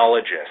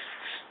technologists.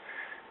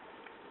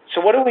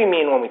 So what do we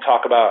mean when we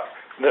talk about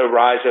the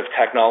rise of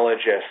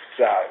technologists?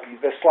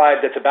 The slide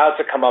that's about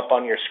to come up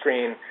on your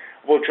screen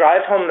will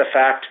drive home the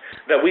fact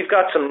that we've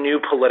got some new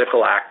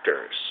political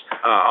actors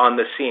on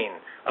the scene.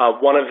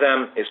 One of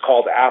them is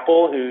called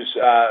Apple,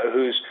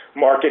 whose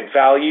market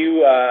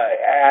value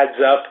adds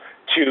up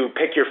to,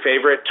 pick your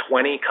favorite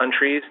 20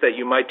 countries that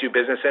you might do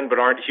business in but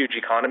aren't huge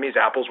economies.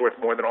 Apple's worth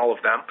more than all of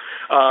them.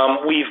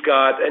 We've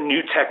got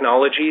new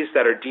technologies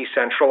that are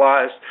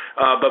decentralized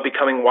but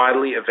becoming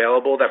widely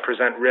available, that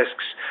present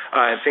risks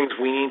and things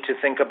we need to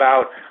think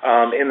about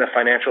in the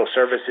financial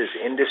services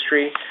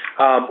industry.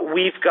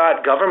 We've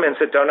got governments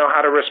that don't know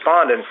how to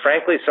respond, and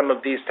frankly, some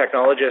of these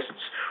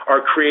technologists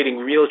are creating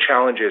real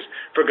challenges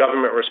for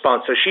government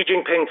response. So Xi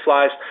Jinping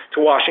flies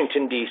to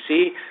Washington,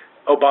 D.C.,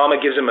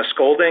 Obama gives him a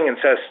scolding and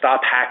says,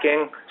 stop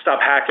hacking, stop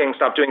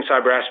doing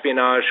cyber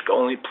espionage,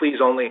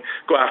 please only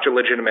go after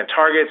legitimate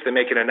targets. They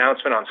make an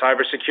announcement on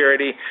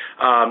cybersecurity.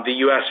 The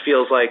U.S.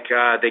 feels like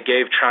they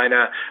gave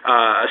China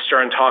a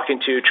stern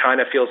talking to.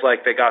 China feels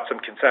like they got some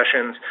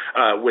concessions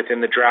within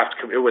the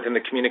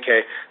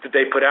communique that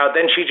they put out.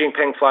 Then Xi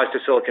Jinping flies to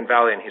Silicon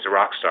Valley, and he's a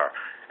rock star.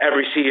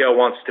 Every CEO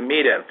wants to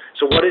meet him.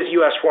 So what is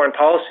U.S. foreign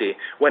policy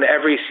when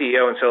every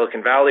CEO in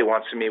Silicon Valley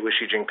wants to meet with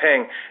Xi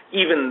Jinping,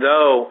 even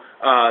though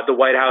the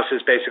White House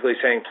is basically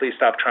saying, please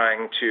stop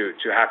trying to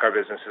hack our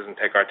businesses and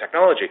take our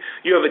technology?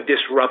 You have a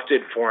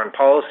disrupted foreign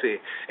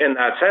policy in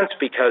that sense,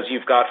 because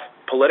you've got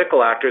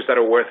political actors that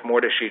are worth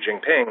more to Xi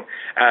Jinping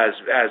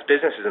as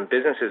businesses, and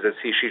businesses that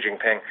see Xi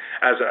Jinping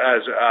as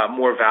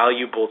more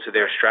valuable to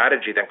their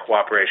strategy than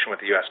cooperation with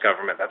the U.S.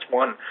 government. That's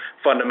one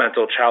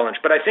fundamental challenge.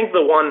 But I think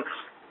the one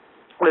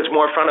that's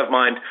more front of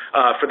mind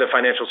for the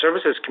financial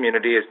services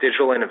community is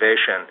digital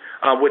innovation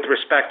with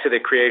respect to the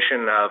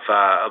creation of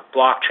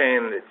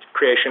blockchain, the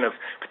creation of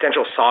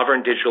potential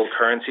sovereign digital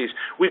currencies.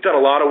 We've done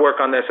a lot of work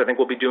on this. I think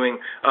we'll be doing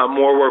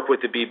more work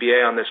with the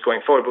BBA on this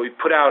going forward, but we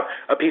put out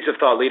a piece of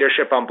thought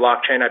leadership on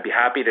blockchain I'd be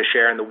happy to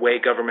share and the way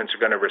governments are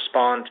going to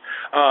respond.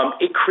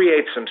 It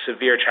creates some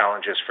severe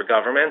challenges for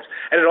governments,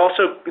 and it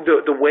also,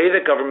 the way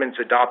that governments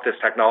adopt this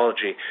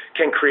technology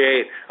can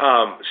create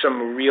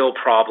some real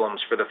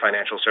problems for the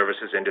financial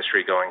services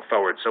industry going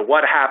forward. So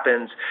what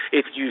happens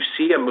if you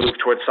see a move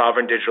towards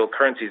sovereign digital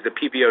currencies? The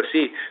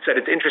PBOC said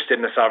it's interested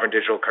in a sovereign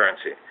digital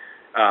currency.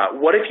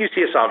 What if you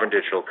see a sovereign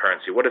digital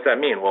currency? What does that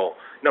mean? Well,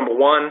 number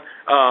one,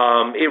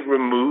 it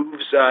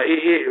removes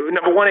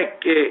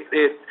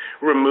it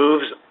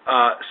removes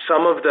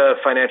some of the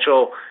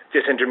financial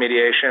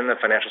disintermediation the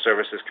financial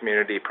services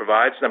community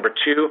provides. Number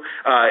two,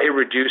 it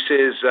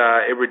reduces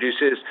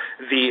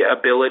the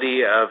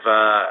ability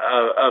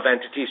of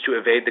entities to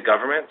evade the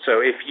government. So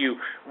if you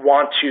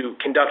want to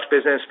conduct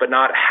business but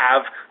not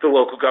have the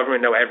local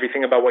government know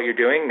everything about what you're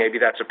doing, maybe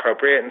that's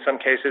appropriate in some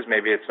cases,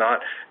 maybe it's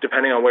not.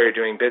 Depending on where you're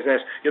doing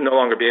business, you'll no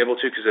longer be able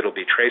to because it'll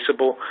be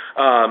traceable.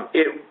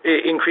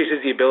 It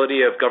increases the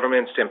ability of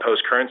governments to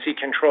impose currency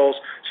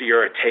controls, so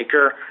you're a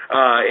taker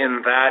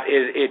in that.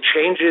 It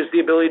changes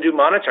the ability to do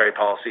monetary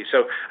policy.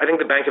 So I think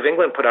the Bank of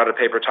England put out a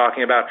paper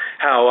talking about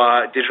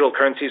how digital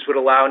currencies would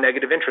allow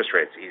negative interest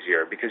rates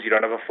easier because you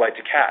don't have a flight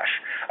to cash.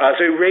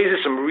 So it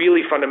raises some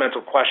really fundamental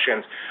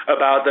questions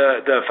about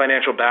the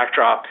financial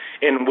backdrop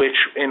in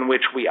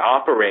which we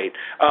operate.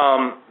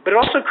 But it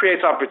also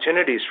creates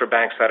opportunities for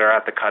banks that are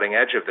at the cutting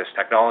edge of this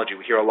technology.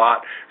 We hear a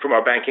lot from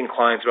our banking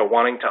clients about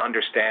wanting to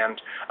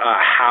understand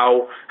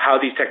how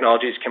these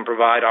technologies can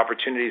provide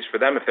opportunities for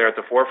them if they're at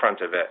the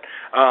forefront of it.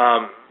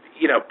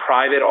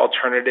 Private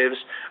alternatives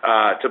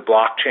to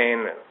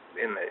blockchain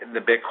in the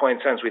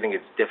Bitcoin sense, we think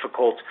it's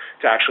difficult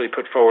to actually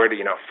put forward,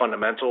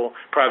 fundamental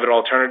private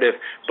alternative,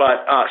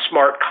 but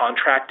smart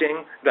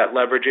contracting that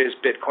leverages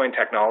Bitcoin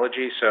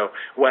technology. So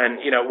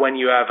when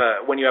you have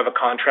a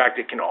contract,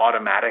 it can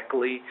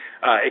automatically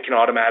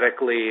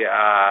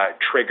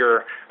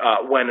trigger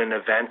when an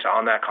event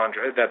on that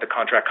contract that the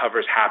contract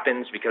covers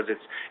happens because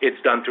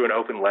it's done through an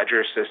open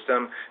ledger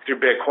system through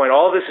Bitcoin.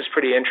 All of this is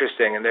pretty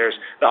interesting, and there's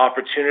the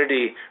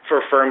opportunity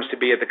for firms to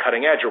be at the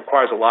cutting edge. It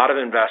requires a lot of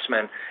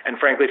investment, and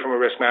frankly, from a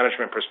risk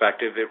management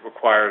perspective, it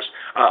requires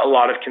a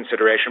lot of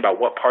consideration about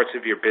what parts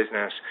of your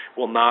business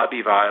will not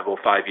be viable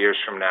 5 years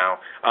from now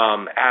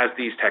as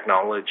these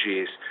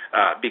technologies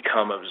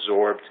become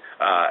absorbed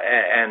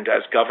and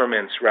as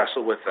governments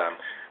wrestle with them.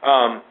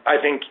 I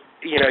think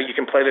you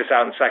can play this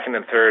out in second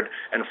and third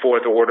and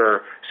fourth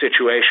order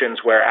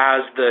situations where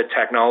as the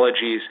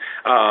technologies,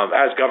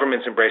 as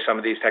governments embrace some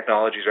of these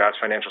technologies or as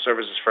financial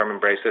services firms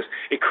embrace this,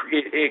 it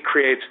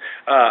creates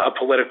a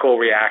political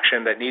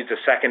reaction that needs a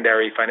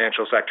secondary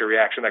financial sector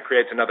reaction that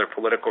creates another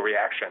political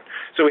reaction.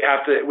 So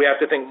we have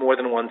to think more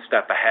than one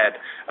step ahead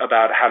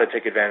about how to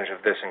take advantage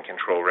of this and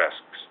control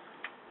risks.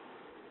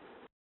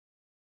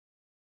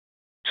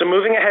 So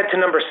moving ahead to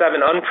number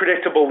 7,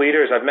 unpredictable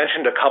leaders. I've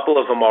mentioned a couple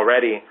of them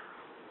already.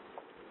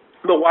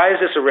 But why is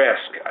this a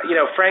risk?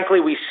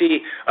 Frankly, we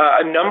see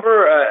a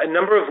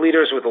number of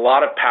leaders with a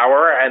lot of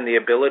power and the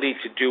ability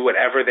to do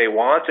whatever they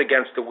want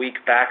against the weak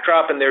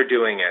backdrop, and they're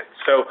doing it.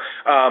 So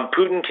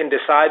Putin can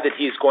decide that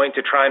he's going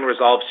to try and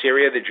resolve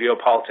Syria. The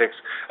geopolitics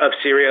of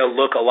Syria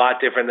look a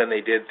lot different than they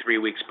did 3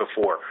 weeks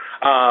before.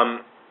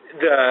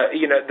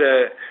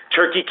 The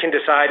Turkey can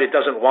decide it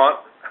doesn't want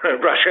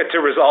Russia to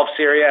resolve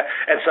Syria,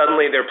 and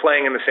suddenly they're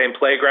playing in the same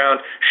playground,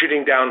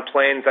 shooting down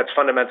planes. That's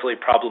fundamentally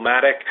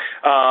problematic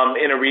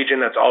in a region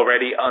that's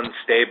already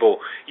unstable.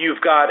 You've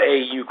got a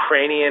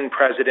Ukrainian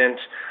president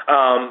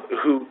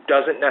who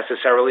doesn't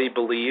necessarily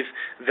believe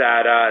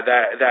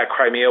that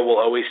Crimea will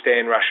always stay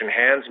in Russian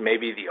hands,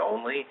 maybe the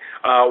only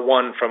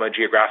one from a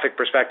geographic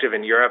perspective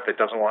in Europe that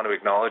doesn't want to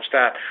acknowledge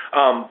that,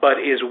 but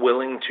is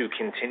willing to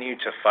continue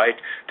to fight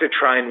to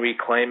try and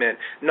reclaim it.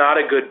 Not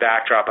a good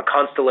backdrop. A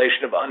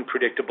constellation of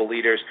unpredictable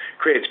leaders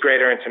creates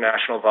greater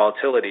international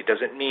volatility.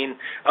 Does it mean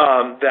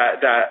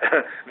that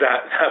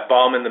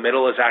bomb in the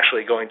middle is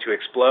actually going to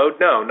explode?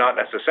 No, not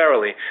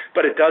necessarily.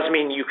 But it does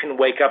mean you can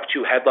wake up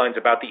to headlines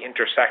about the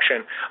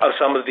intersection of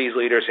some of these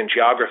leaders in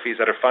geographies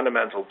that are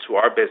fundamental to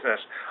our business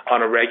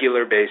on a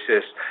regular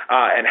basis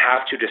and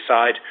have to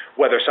decide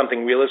whether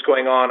something real is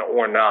going on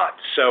or not.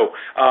 So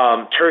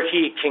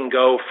Turkey can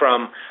go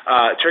from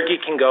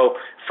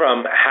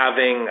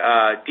having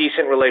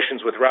decent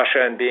relations with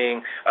Russia and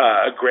being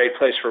a great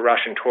place for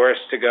Russian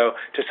tourists to go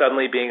to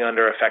suddenly being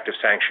under effective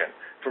sanction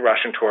for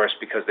Russian tourists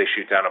because they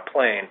shoot down a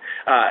plane,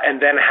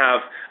 and then have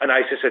an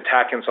ISIS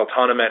attack in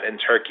Sultanahmet in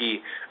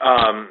Turkey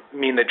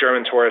mean that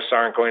German tourists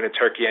aren't going to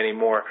Turkey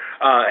anymore.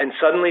 And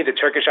suddenly the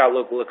Turkish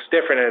outlook looks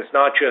different, and it's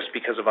not just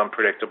because of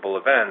unpredictable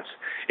events.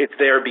 It's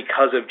there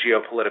because of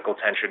geopolitical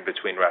tension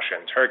between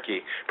Russia and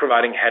Turkey,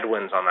 providing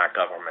headwinds on that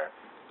government.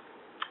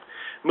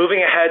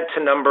 Moving ahead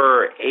to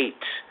number 8,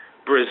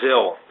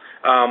 Brazil.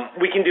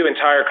 We can do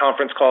entire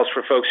conference calls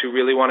for folks who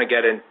really want to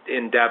get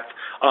in depth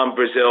on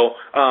Brazil,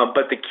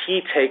 but the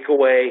key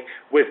takeaway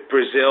with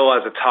Brazil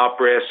as a top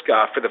risk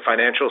for the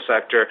financial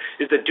sector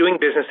is that doing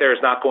business there is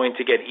not going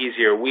to get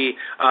easier. We,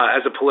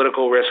 as a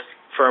political risk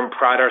firm,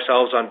 pride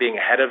ourselves on being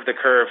ahead of the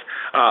curve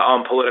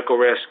on political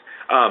risk.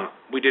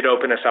 We did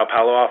open a Sao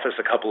Paulo office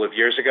a couple of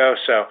years ago,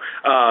 so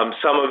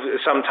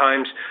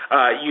sometimes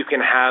you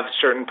can have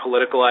certain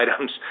political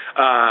items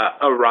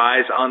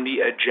arise on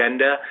the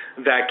agenda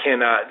that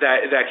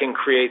can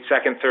create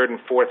second, third, and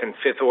fourth, and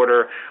fifth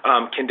order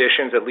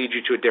conditions that lead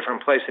you to a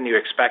different place than you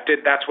expected.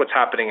 That's what's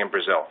happening in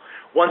Brazil.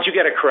 Once you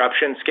get a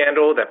corruption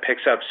scandal that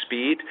picks up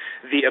speed,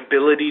 the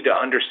ability to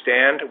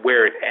understand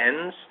where it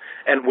ends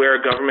and where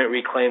a government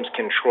reclaims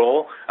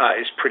control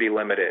is pretty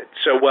limited.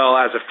 So,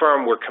 as a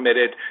firm, we're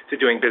committed to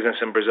doing business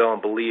in Brazil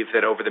and believe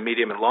that over the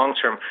medium and long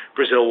term,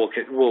 Brazil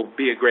will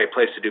be a great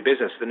place to do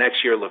business. The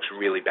next year looks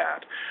really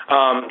bad.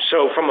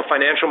 So from a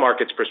financial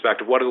markets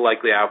perspective, what are the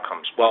likely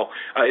outcomes? Well,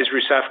 is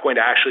Rousseff going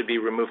to actually be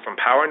removed from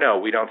power? No,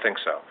 we don't think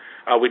so.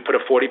 We'd put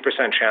a 40%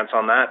 chance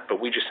on that,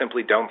 but we just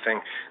simply don't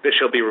think that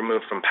she'll be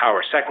removed from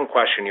power. Second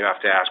question you have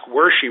to ask,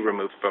 were she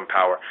removed from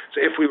power?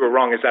 So if we were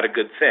wrong, is that a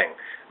good thing?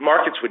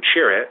 Markets would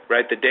cheer it,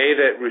 right? The day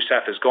that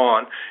Rousseff is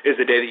gone is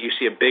the day that you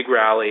see a big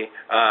rally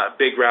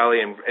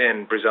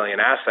in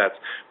Brazilian assets.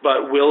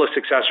 But will a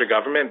successor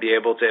government be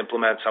able to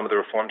implement some of the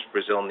reforms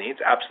Brazil needs?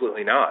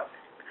 Absolutely not.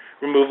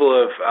 Removal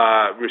of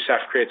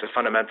Rousseff creates a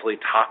fundamentally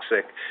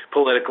toxic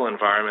political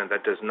environment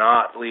that does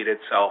not lead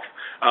itself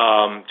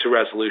to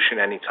resolution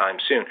anytime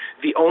soon.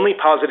 The only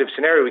positive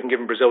scenario we can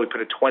give in Brazil, we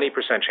put a 20%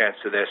 chance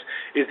to this,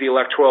 is the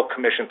Electoral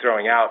Commission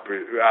throwing out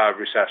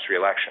Rousseff's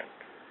re-election.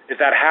 If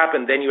that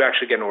happened, then you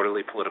actually get an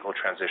orderly political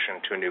transition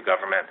to a new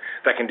government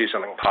that can do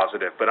something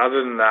positive. But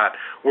other than that,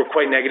 we're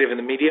quite negative in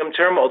the medium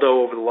term,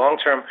 although over the long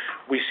term,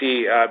 we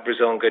see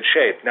Brazil in good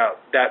shape. Now,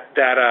 that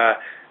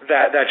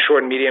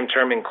short and medium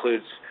term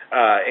includes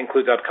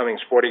upcoming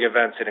sporting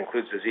events. It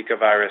includes the Zika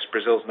virus.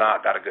 Brazil's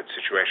not got a good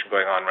situation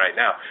going on right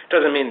now. It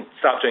doesn't mean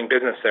stop doing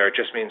business there. It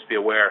just means be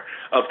aware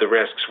of the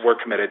risks. We're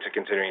committed to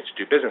continuing to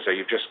do business there.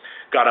 You've just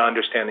got to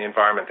understand the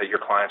environment that your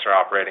clients are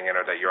operating in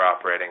or that you're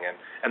operating in,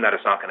 and that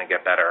it's not going to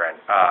get better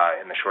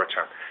in the short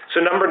term. So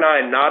number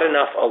 9, not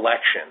enough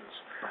elections.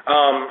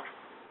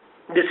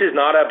 This is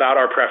not about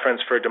our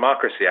preference for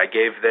democracy. I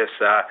gave this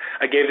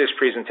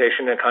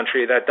presentation in a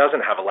country that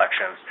doesn't have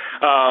elections,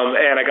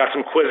 and I got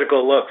some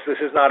quizzical looks.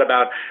 This is not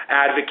about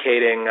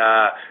advocating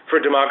for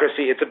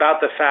democracy. It's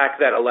about the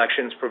fact that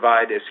elections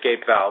provide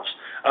escape valves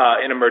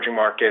in emerging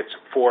markets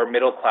for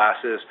middle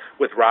classes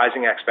with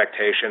rising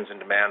expectations and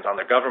demands on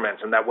their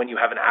governments, and that when you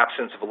have an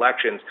absence of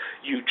elections,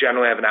 you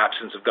generally have an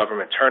absence of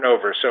government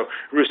turnover. So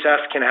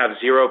Rousseff can have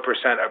 0%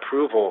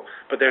 approval,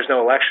 but there's no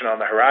election on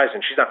the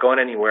horizon. She's not going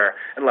anywhere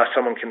unless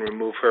someone can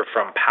remove her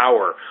from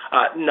power.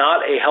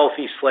 Not a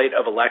healthy slate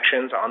of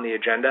elections on the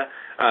agenda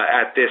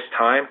at this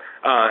time,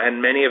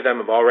 and many of them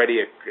have already,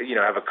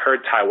 have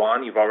occurred.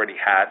 Taiwan, you've already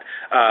had.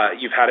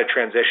 You've had a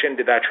transition.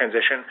 Did that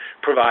transition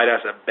provide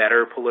us a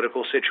better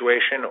political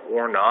situation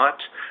or not?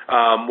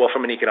 Well,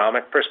 from an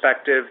economic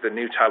perspective, the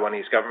new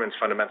Taiwanese government is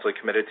fundamentally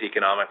committed to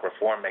economic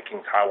reform,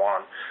 making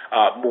Taiwan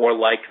more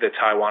like the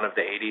Taiwan of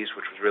the 80s,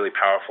 which was really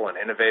powerful and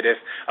innovative.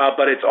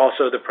 But it's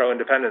also the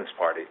pro-independence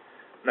party.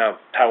 Now,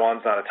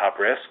 Taiwan's not a top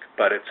risk,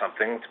 but it's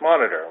something to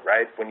monitor,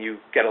 right? When you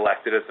get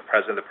elected as the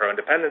president of the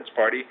pro-independence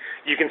party,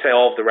 you can say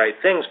all of the right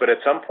things, but at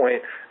some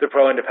point, the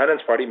pro-independence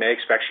party may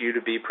expect you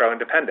to be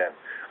pro-independent.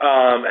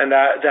 And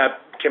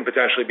that can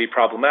potentially be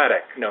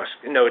problematic.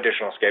 No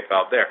additional escape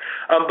valve there.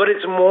 But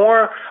it's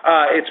more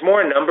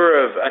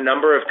a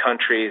number of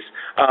countries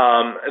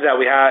that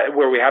we had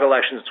where we had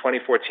elections in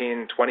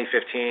 2014,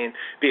 2015,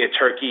 be it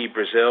Turkey,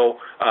 Brazil,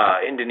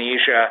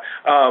 Indonesia,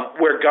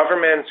 where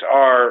governments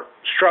are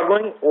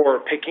struggling or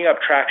picking up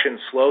traction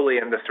slowly,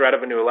 and the threat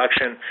of a new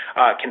election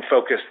can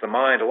focus the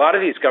mind. A lot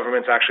of these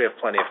governments actually have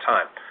plenty of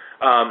time.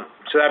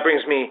 So that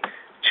brings me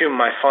to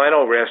my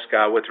final risk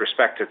with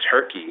respect to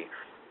Turkey,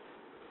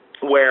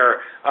 where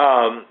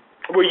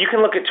you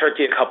can look at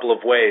Turkey a couple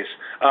of ways,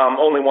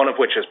 only one of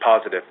which is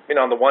positive.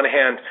 On the one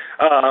hand,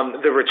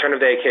 the return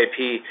of the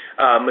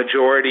AKP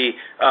majority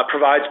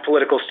provides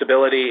political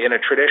stability in a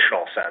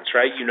traditional sense,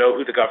 right? You know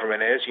who the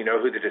government is, you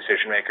know who the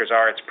decision makers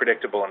are. It's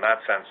predictable in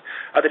that sense.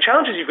 The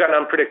challenge is you've got an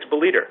unpredictable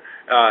leader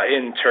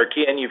in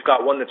Turkey, and you've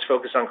got one that's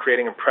focused on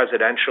creating a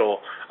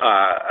presidential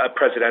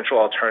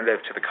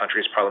alternative to the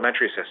country's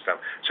parliamentary system.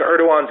 So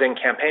Erdogan's in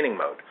campaigning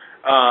mode.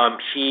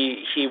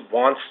 He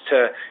wants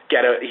to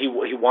he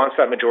wants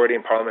that majority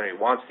in parliament. He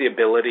wants the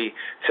ability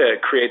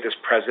to create this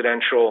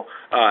presidential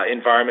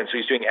environment. So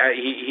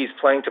he's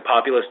playing to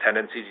populist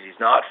tendencies. He's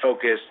not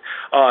focused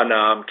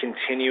on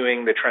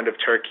continuing the trend of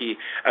Turkey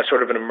as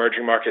sort of an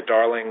emerging market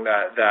darling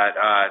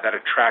that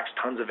attracts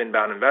tons of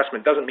inbound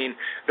investment. Doesn't mean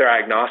they're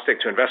agnostic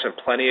to investment.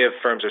 Plenty of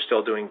firms are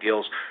still doing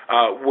deals.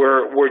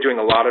 We're doing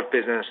a lot of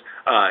business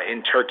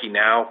in Turkey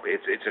now.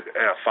 It's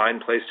a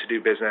fine place to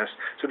do business.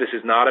 So this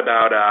is not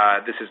about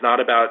This is not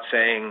about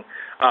saying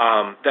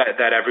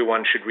that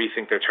everyone should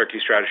rethink their Turkey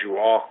strategy. We're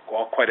all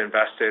quite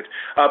invested,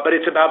 but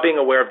it's about being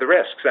aware of the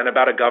risks and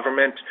about a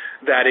government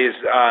that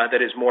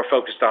is more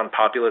focused on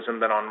populism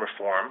than on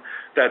reform,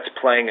 that's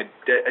playing a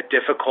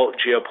difficult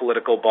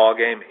geopolitical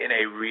ballgame in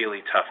a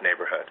really tough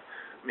neighborhood.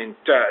 I mean,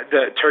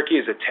 Turkey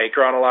is a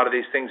taker on a lot of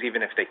these things,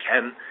 even if they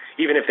can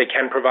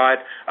provide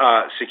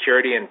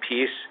security and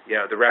peace. You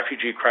know, the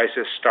refugee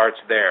crisis starts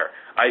there.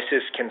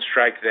 ISIS can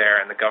strike there,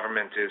 and the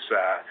government is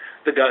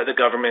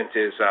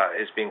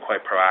being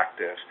quite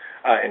proactive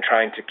in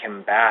trying to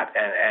combat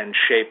and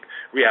shape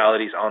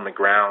realities on the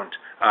ground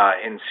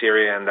in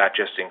Syria, and that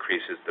just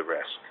increases the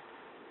risk.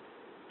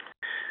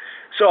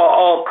 So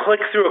I'll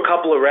click through a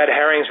couple of red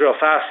herrings real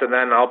fast, and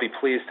then I'll be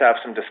pleased to have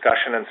some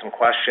discussion and some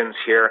questions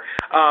here.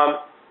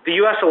 The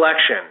U.S.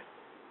 election.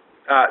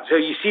 So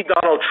you see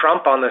Donald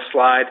Trump on this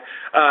slide.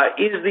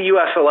 Is the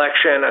U.S.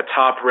 election a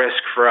top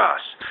risk for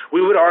us?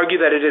 We would argue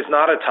that it is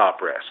not a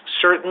top risk.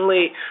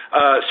 Certainly,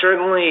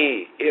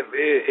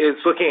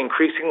 it's looking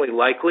increasingly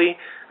likely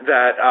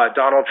that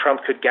Donald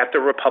Trump could get the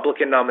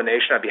Republican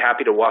nomination. I'd be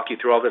happy to walk you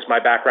through all this. My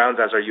background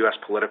as our U.S.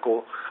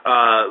 political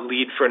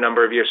lead for a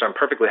number of years, so I'm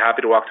perfectly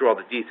happy to walk through all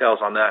the details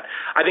on that.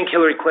 I think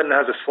Hillary Clinton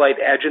has a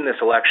slight edge in this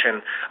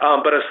election,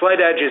 but a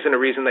slight edge isn't a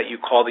reason that you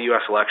call the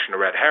U.S. election a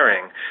red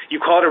herring. You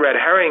call it a red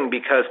herring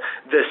because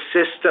the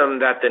system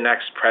that the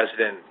next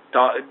president,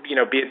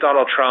 be it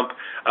Donald Trump,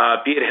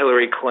 be it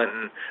Hillary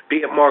Clinton, be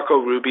it Marco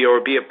Rubio,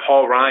 or be it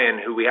Paul Ryan,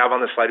 who we have on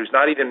the slide, who's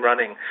not even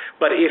running.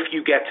 But if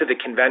you get to the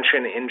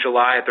convention in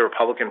July at the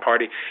Republican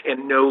Party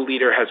and no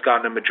leader has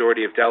gotten a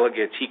majority of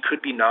delegates, he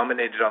could be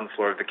nominated on the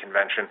floor of the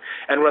convention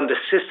and run the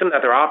system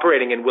that they're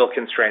operating in will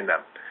constrain them.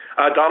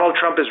 Donald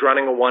Trump is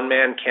running a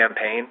one-man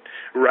campaign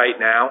right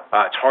now.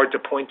 It's hard to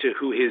point to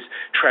who his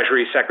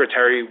Treasury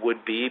Secretary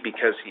would be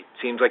because it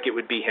seems like it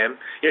would be him.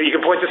 You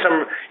can point to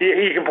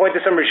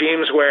some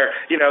regimes where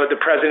the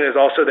president is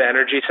also the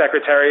Energy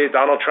Secretary.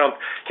 Donald Trump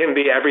can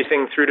be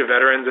everything through to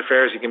Veterans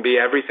Affairs. He can be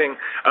everything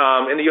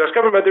in the U.S.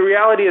 government. But the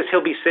reality is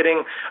he'll be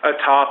sitting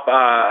atop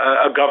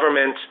a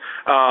government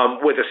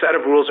with a set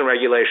of rules and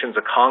regulations,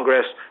 a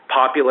Congress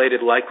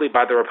populated likely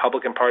by the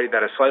Republican Party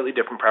that has slightly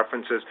different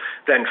preferences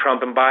than Trump.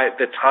 And by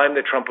the time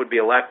that Trump would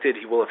be elected,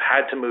 he will have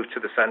had to move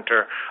to the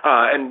center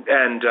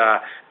and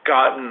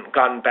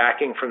gotten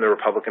backing from the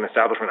Republican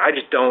establishment. I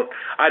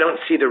don't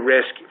see the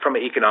risk from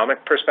an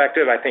economic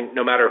perspective. I think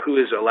no matter who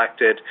is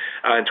elected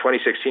in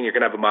 2016, you're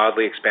going to have a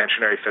mildly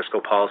expansionary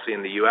fiscal policy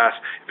in the U.S.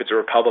 If it's a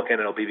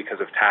Republican, it'll be because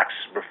of tax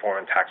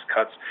reform and tax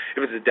cuts.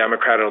 If it's a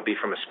Democrat, it'll be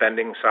from a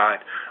spending side.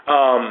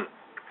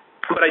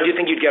 But I do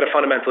think you'd get a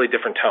fundamentally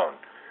different tone.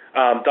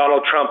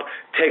 Donald Trump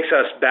takes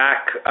us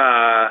back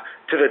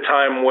to the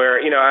time where,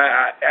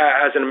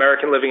 as an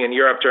American living in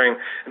Europe during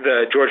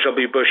the George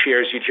W. Bush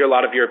years, you'd hear a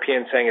lot of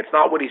Europeans saying, it's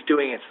not what he's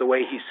doing, it's the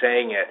way he's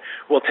saying it.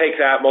 We'll take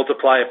that,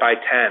 multiply it by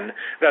 10.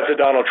 That's a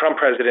Donald Trump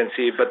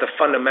presidency, but the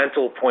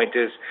fundamental point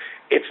is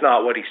it's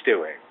not what he's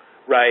doing,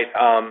 right?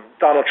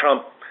 Donald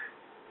Trump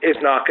is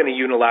not going to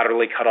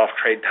unilaterally cut off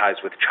trade ties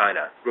with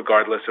China,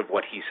 regardless of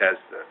what he says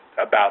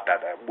about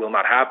that. That will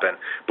not happen.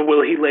 But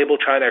will he label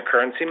China a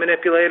currency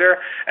manipulator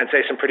and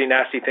say some pretty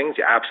nasty things?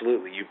 Yeah,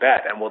 absolutely, you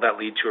bet. And will that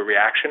lead to a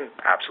reaction?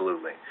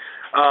 Absolutely.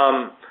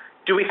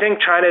 Do we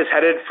think China is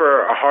headed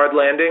for a hard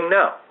landing?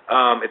 No.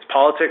 Its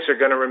politics are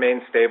going to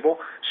remain stable.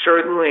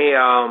 Certainly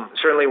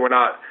we're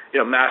not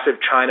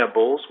massive China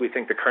bulls. We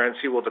think the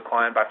currency will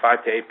decline by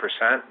 5 to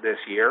 8% this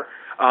year.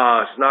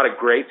 It's not a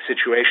great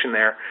situation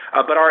there.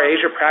 But our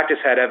Asia practice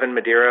head, Evan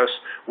Medeiros,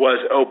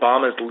 was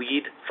Obama's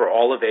lead for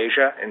all of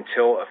Asia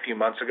until a few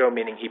months ago,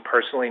 meaning he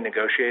personally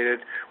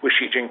negotiated with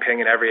Xi Jinping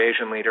and every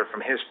Asian leader.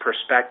 From his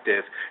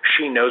perspective,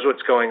 Xi knows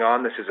what's going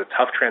on. This is a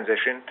tough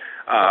transition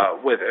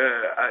with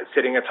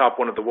sitting atop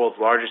one of the world's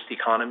largest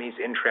economies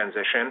in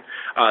transition.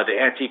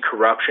 The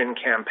anti-corruption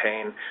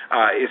campaign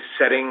is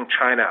setting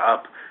China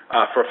up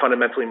for a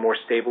fundamentally more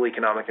stable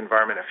economic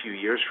environment a few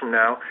years from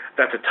now.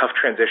 That's a tough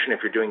transition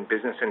if you're doing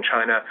business in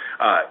China.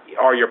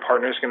 Are your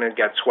partners going to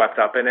get swept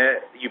up in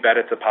it? You bet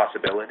it's a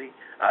possibility.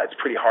 It's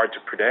pretty hard to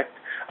predict.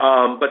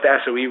 But the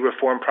SOE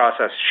reform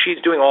process, she's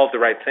doing all of the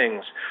right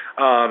things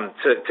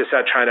to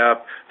set China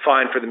up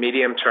fine for the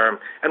medium term.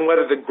 And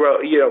whether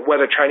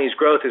whether Chinese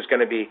growth is going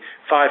to be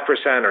 5%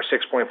 or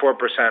 6.4%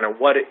 or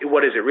what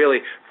is it really,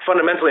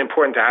 fundamentally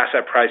important to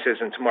asset prices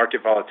and to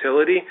market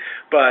volatility.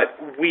 But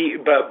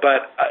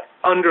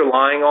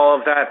underlying all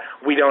of that,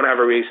 we don't have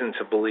a reason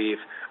to believe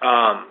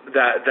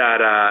that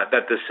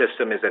the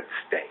system is at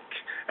stake.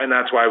 And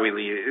that's why we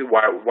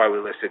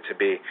list it to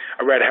be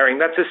a red herring.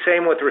 That's the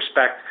same with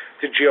respect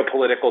to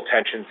geopolitical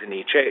tensions in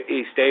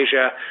East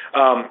Asia.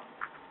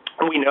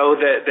 We know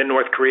that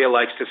North Korea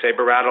likes to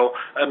saber rattle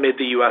amid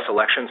the U.S.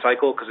 election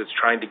cycle because it's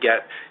trying to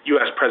get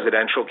U.S.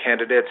 presidential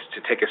candidates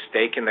to take a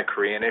stake in the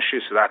Korean issue.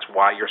 So that's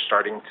why you're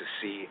starting to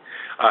see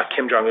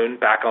Kim Jong-un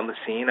back on the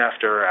scene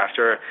after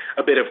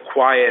a bit of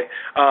quiet.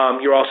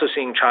 You're also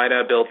seeing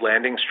China build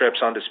landing strips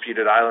on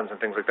disputed islands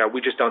and things like that.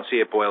 We just don't see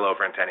it boil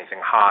over into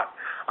anything hot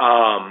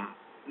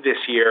this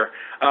year.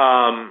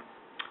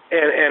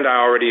 And I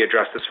already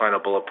addressed this final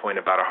bullet point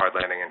about a hard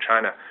landing in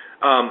China.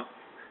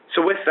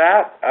 So with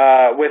that,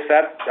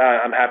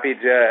 I'm happy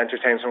to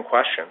entertain some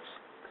questions.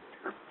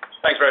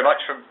 Thanks very much,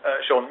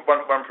 Sean.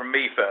 One from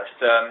me first.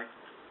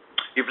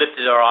 You've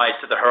lifted our eyes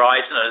to the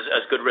horizon.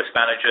 As good risk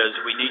managers,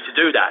 we need to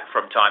do that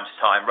from time to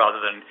time rather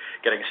than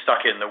getting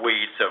stuck in the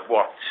weeds of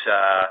what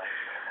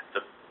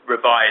the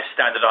revised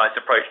standardized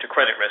approach to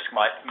credit risk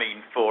might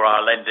mean for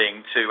our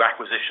lending to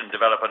acquisition,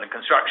 development and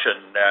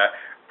construction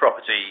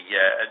property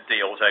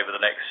deals over the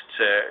next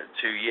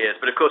 2 years.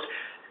 But of course,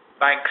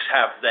 banks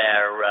have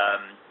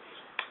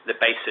the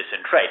basis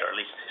in trade, or at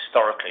least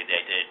historically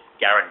they did,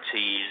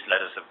 guarantees,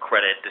 letters of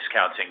credit,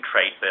 discounting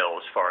trade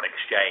bills, foreign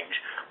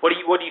exchange. What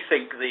do you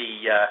think the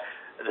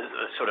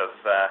sort of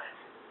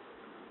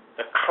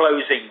the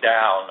closing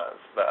down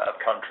of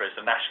countries,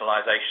 the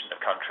nationalization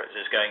of countries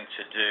is going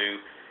to do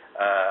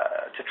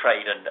to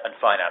trade and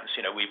finance?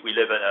 You know, we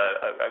live in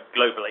a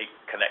globally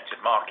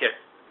connected market.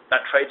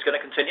 That trade's going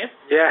to continue?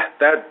 Yeah,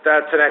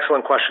 that's an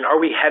excellent question. Are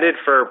we headed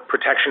for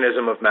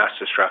protectionism of mass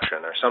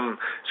destruction, or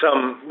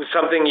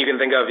something you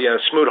can think of,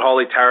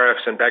 Smoot-Hawley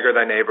tariffs and beggar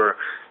thy neighbor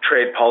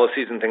trade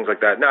policies and things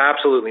like that? No,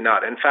 absolutely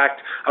not. In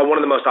fact,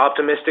 one of the most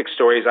optimistic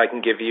stories I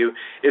can give you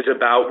is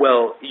about,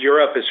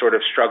 Europe is sort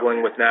of struggling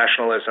with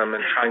nationalism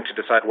and trying to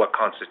decide what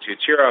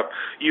constitutes Europe.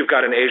 You've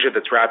got an Asia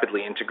that's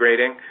rapidly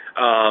integrating,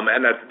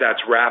 and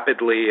that's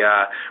rapidly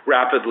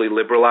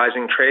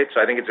liberalizing trade.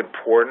 So I think it's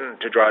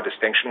important to draw a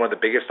distinction. One of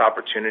the biggest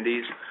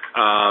opportunities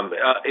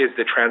is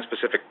the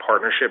Trans-Pacific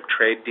Partnership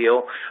trade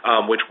deal,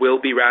 which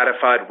will be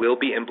ratified, will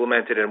be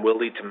implemented, and will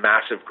lead to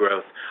massive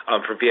growth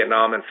for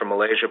Vietnam and for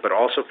Malaysia, but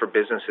also for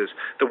businesses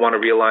that want to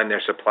realign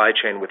their supply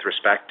chain with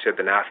respect to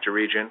the NAFTA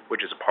region,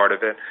 which is a part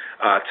of it,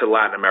 to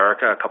Latin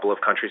America. A couple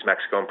of countries,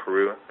 Mexico and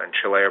Peru and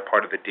Chile, are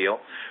part of the deal.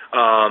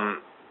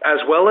 As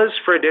well as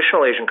for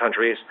additional Asian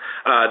countries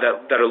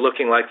that are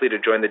looking likely to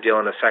join the deal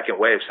in a second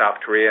wave,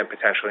 South Korea and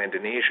potentially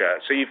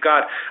Indonesia. So you've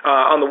got,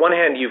 on the one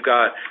hand, you've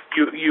got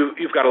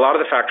a lot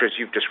of the factors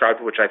you've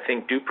described, which I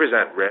think do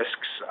present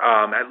risks,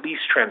 at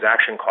least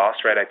transaction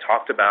costs, right? I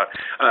talked about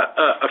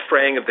a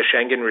fraying of the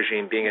Schengen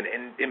regime being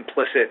an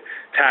implicit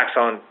tax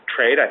on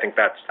trade. I think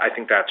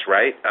that's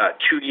right.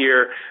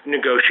 2-year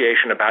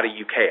negotiation about a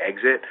UK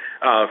exit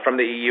from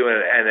the EU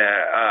and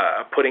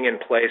putting in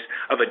place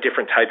of a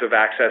different type of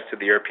access to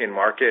the European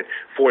market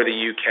for the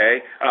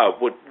UK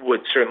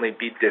would certainly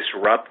be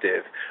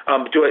disruptive.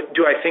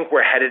 Do I think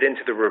we're headed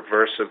into the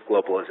reverse of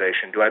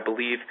globalization? Do I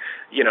believe,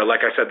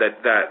 like I said,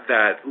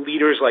 that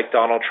leaders like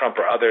Donald Trump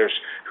or others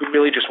who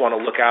really just want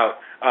to look out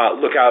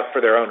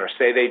for their own, or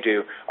say they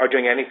do, are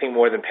doing anything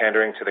more than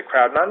pandering to the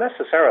crowd? Not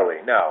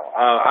necessarily, no.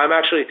 I'm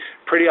actually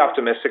pretty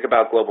optimistic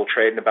about global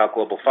trade and about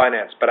global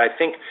finance, but I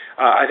think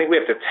we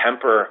have to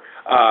temper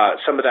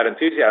some of that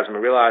enthusiasm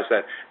and realize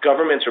that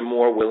governments are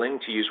more willing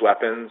to use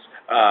weapons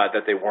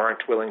that they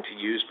weren't willing to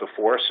use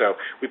before. So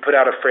we put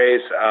out a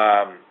phrase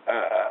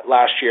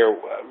last year,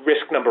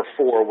 risk number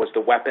 4 was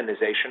the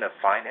weaponization of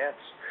finance.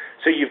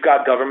 So you've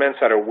got governments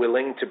that are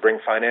willing to bring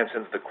finance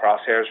into the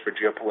crosshairs for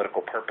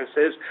geopolitical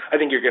purposes. I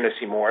think you're going to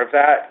see more of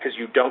that because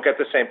you don't get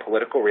the same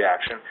political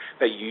reaction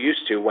that you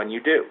used to when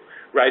you do,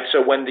 right? So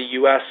when the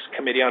U.S.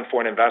 Committee on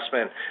Foreign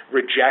Investment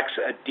rejects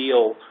a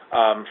deal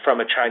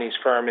from a Chinese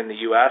firm in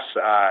the U.S.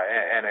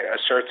 And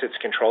asserts its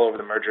control over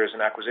the mergers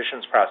and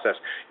acquisitions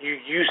process, you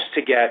used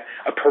to get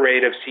a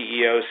parade of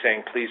CEOs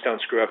saying, please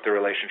don't screw up the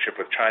relationship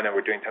with China,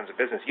 we're doing tons of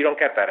business. You don't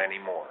get that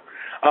anymore.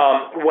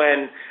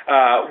 When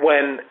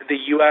the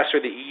U.S.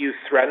 or the EU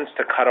threatens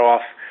to cut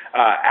off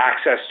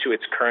access to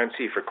its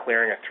currency for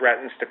clearing, or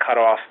threatens to cut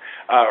off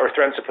or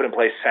threatens to put in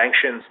place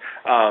sanctions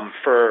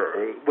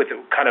with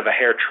kind of a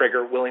hair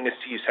trigger willingness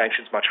to use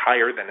sanctions much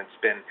higher than it's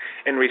been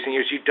in recent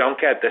years, you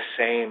don't get the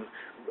same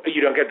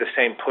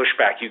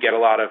pushback. You get a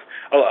lot of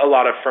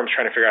firms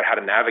trying to figure out how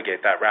to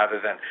navigate that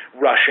rather than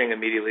rushing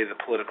immediately to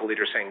the political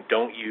leader saying,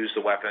 don't use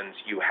the weapons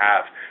you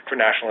have for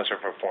nationalist or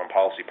for foreign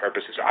policy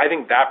purposes. So I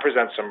think that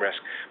presents some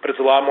risk, but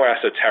it's a lot more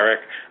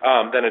esoteric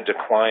than a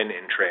decline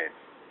in trade.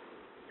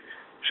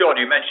 Sean,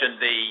 you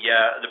mentioned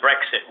the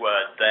Brexit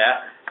word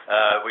there.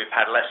 We've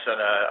had less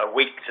than a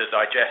week to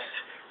digest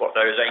what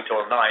those 8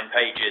 or 9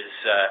 pages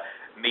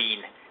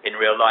mean in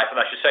real life. And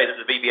I should say that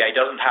the BBA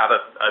doesn't have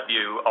a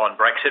view on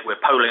Brexit.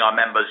 We're polling our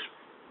members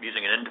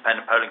using an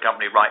independent polling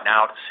company right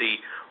now to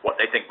see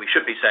what they think we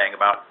should be saying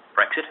about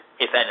Brexit,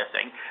 if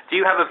anything. Do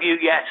you have a view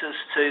yet as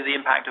to the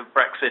impact of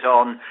Brexit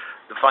on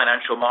the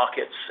financial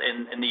markets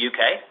in the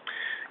UK?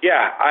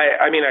 Yeah,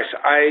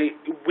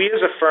 we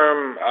as a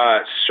firm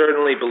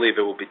certainly believe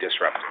it will be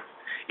disruptive.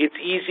 It's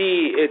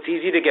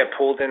easy to get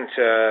pulled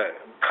into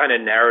kind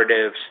of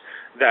narratives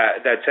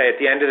that say at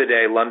the end of the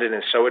day, London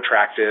is so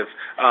attractive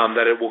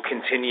that it will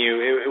continue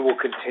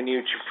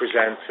to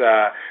present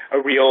a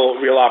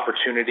real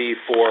opportunity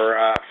for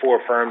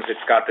firms. It's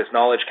got this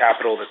knowledge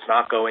capital that's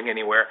not going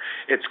anywhere.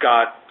 It's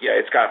got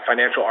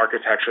financial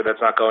architecture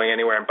that's not going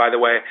anywhere. And by the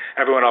way,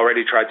 everyone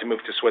already tried to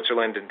move to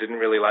Switzerland and didn't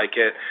really like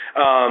it.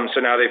 So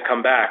now they've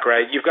come back,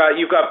 right? You've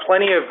got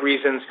plenty of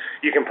reasons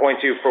you can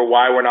point to for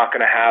why we're not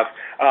going to have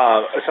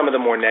some of the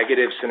more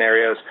negative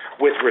scenarios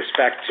with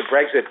respect to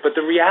Brexit. But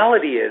the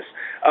reality is,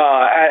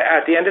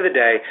 at the end of the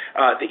day,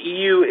 the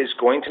EU is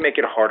going to make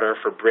it harder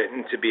for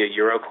Britain to be a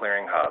euro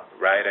clearing hub,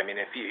 right? I mean,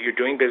 if you're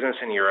doing business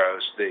in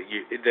euros, the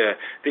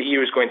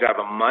EU is going to have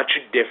a much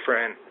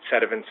different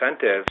set of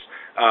incentives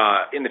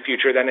in the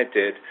future than it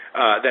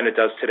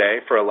does today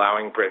for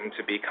allowing Britain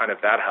to be kind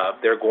of that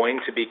hub. They're going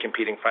to be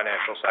competing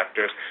financial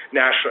sectors.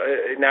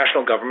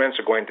 National governments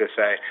are going to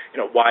say,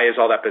 why is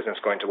all that business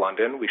going to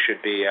London? We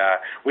should be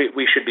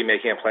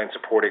making a plan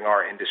supporting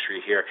our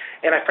industry here.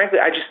 And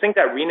I just think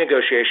that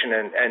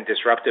renegotiation and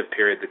disruptive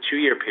period, the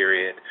 2-year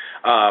period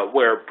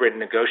where Britain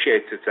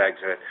negotiates its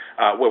exit,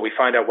 where we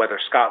find out whether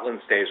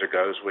Scotland stays or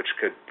goes, which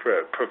could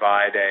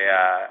provide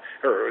a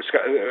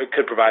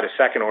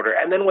second order,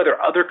 and then whether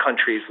other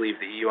countries leave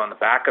the EU on the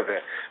back of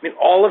it. I mean,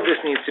 all of this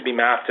needs to be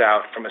mapped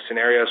out from a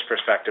scenarios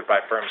perspective by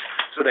firms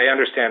so they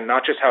understand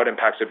not just how it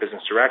impacts their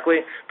business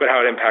directly, but how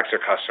it impacts their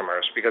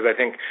customers. Because I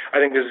think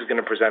this is going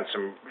to present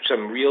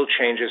some real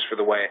changes for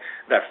the way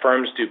that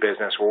firms do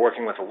business. We're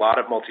working with a lot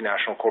of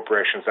multinational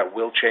corporations that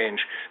will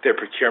change their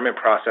procurement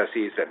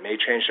processes, that may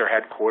change their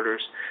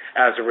headquarters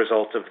as a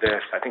result of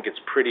this. I think it's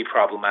pretty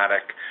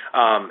problematic.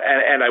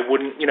 And I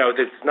wouldn't,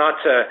 it's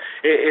not to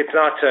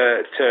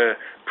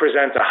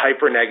present a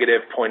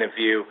hyper-negative point of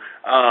view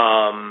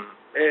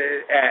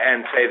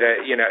and say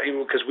that,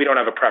 because we don't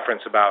have a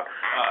preference about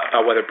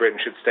whether Britain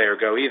should stay or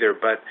go either,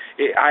 but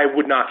I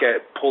would not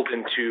get pulled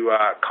into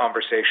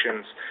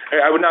conversations.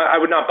 I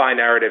would not buy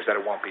narratives that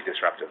it won't be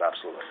disruptive,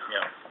 absolutely.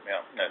 Yeah.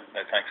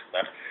 No, thanks for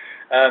that.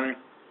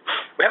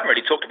 We haven't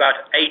really talked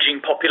about aging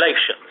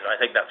populations, and I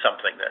think that's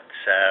something that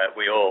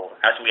we all,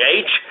 as we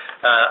age,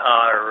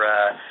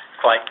 are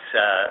quite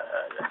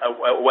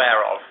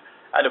aware of.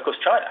 And of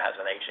course, China has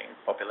an aging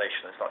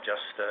population. It's not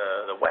just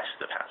the West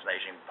that has an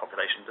aging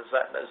population. Does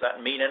that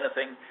mean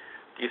anything,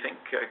 do you think,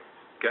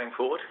 going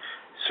forward?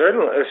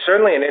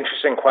 Certainly an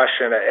interesting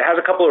question. It has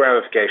a couple of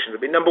ramifications. I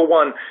mean, number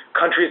one,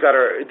 countries that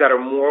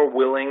are more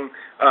willing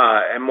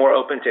and more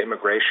open to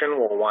immigration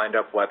will wind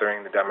up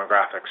weathering the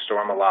demographic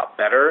storm a lot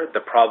better.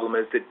 The problem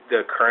is that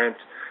the current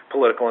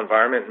political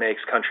environment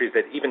makes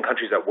even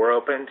countries that were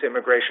open to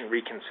immigration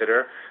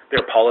reconsider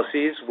their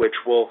policies, which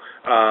will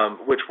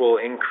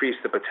increase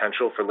the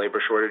potential for labor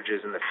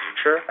shortages in the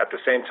future. At the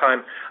same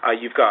time,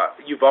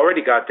 you've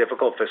already got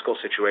difficult fiscal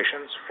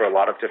situations for a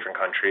lot of different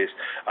countries.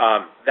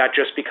 That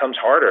just becomes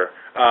harder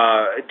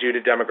due to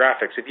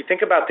demographics. If you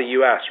think about the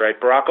U.S., right,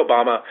 Barack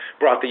Obama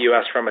brought the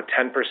U.S. from a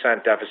 10%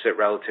 deficit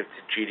relative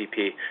to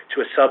GDP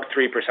to a sub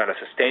 3%, a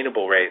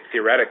sustainable rate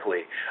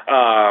theoretically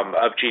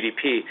of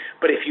GDP.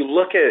 But if you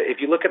look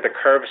at the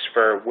curves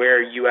for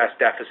where U.S.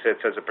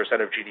 deficits as a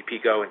percent of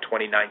GDP go in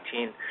 2019,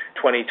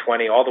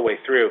 2020, all the way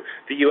through,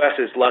 the U.S.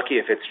 is lucky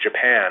if it's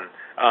Japan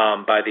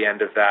by the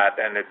end of that,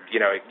 and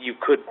you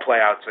could play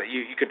out. So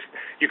you could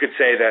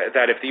say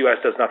that if the U.S.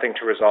 does nothing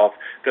to resolve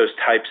those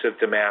types of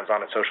demands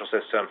on its social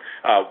system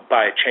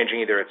by changing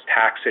either its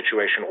tax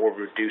situation or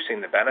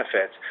reducing the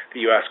benefits,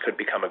 the U.S. could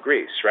become a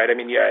Greece, right? I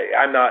mean,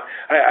 I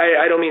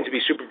don't mean to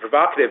be super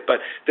provocative, but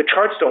the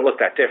charts don't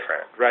look that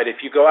different, right? If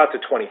you go out to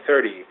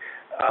 2030.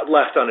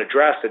 Left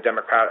unaddressed, a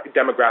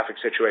demographic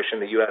situation in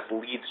the U.S.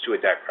 leads to a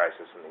debt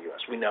crisis in the U.S.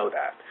 We know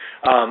that.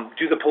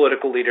 Do the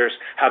political leaders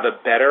have a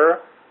better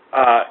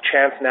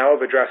chance now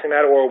of addressing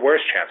that, or a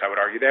worse chance? I would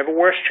argue they have a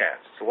worse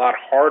chance. It's a lot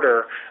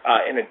harder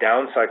in a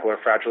down cycle or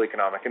fragile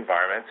economic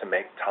environment to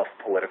make tough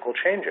political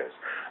changes.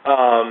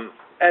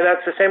 And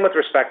that's the same with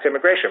respect to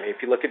immigration. I mean,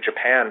 if you look at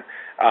Japan,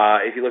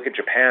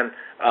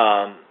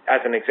 as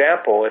an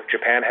example, if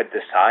Japan had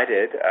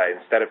decided,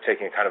 instead of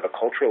taking a kind of a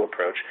cultural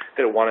approach,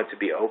 that it wanted to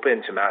be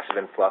open to massive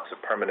influx of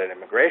permanent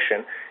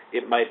immigration,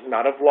 it might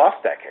not have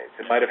lost decades.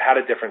 It might have had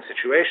a different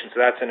situation.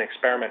 So that's an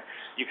experiment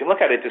you can look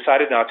at. It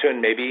decided not to,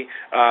 and maybe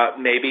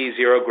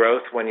zero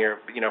growth when you're,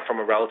 from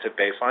a relative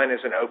baseline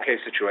is an okay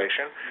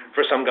situation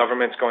for some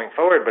governments going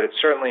forward, but it's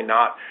certainly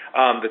not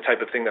the type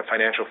of thing that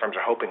financial firms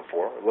are hoping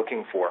for, or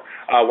looking for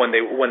when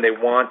they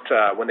want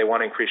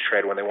to increase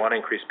trade, when they want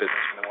to increase business,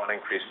 when they want to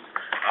increase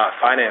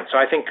finance. So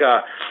I think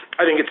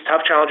it's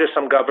tough challenges.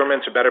 Some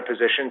governments are better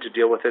positioned to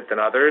deal with it than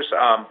others,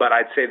 but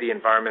I'd say the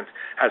environment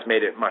has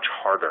made it much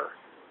harder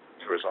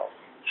to resolve.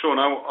 Sean,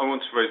 I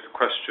want to raise the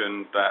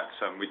question that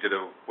we did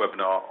a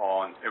webinar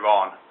on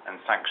Iran and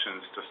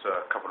sanctions just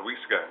a couple of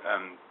weeks ago,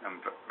 and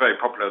very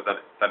popular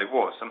that it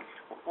was. And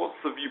what's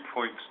the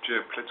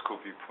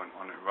geopolitical viewpoint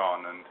on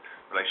Iran and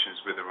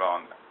relations with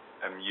Iran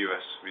and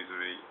US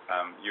vis-a-vis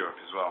Europe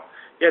as well?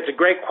 Yeah, it's a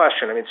great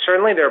question. I mean,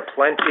 certainly there are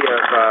plenty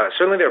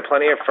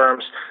of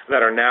firms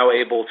that are now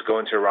able to go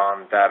into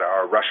Iran that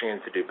are rushing in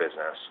to do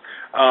business.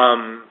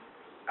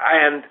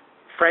 And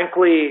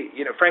frankly,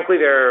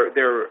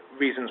 there are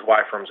reasons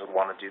why firms would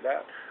want to do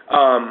that.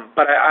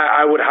 But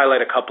I would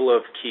highlight a couple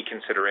of key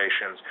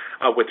considerations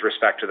with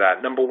respect to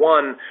that. Number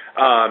one,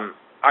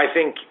 I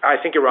think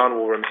Iran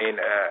will remain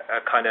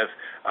a kind of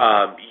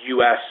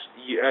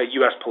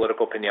U.S.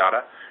 political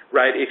piñata,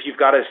 right? If you've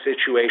got a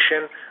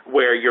situation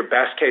where your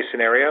best case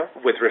scenario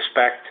with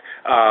respect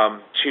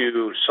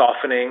to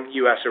softening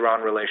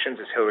U.S.-Iran relations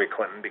is Hillary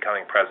Clinton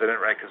becoming president,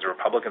 right? Because the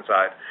Republican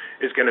side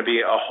is going to be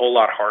a whole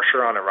lot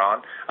harsher on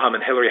Iran,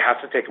 and Hillary has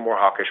to take a more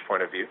hawkish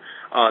point of view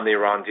on the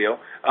Iran deal.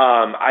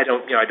 I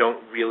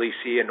don't really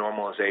see a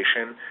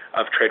normalization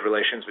of trade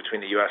relations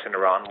between the U.S. and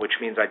Iran, which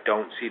means I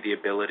don't see the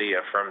ability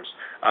of firms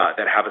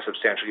that have a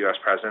substantial U.S.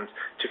 presence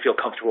to feel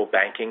comfortable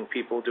banking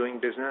people doing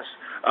business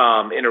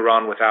in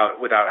Iran without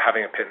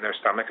having a pit in their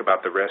stomach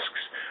about the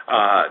risks,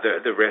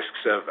 the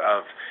risks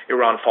of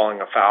Iran falling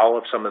afoul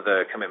of some of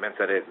the commitments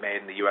that it made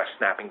in the U.S.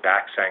 snapping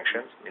back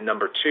sanctions. And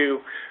number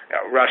two,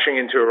 rushing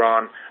into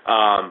Iran,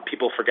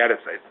 people forget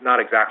it's not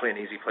exactly an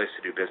easy place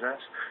to do business.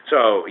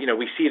 So,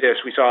 we see this.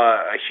 We saw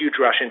a huge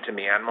rush into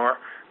Myanmar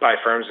by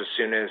firms as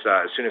soon as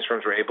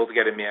firms were able to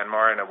get in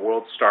Myanmar, and a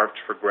world starved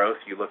for growth.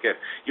 You look at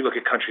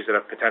countries that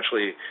have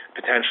potentially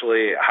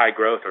high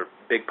growth or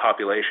big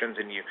populations,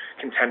 and you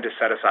can tend to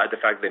set aside the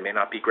fact that they may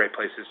not be great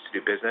places to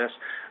do business.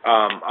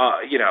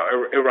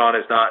 Iran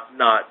is not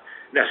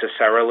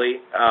necessarily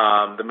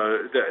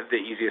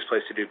the easiest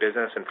place to do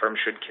business, and firms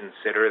should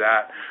consider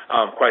that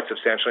quite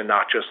substantially,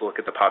 not just look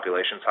at the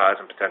population size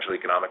and potential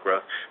economic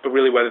growth, but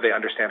really whether they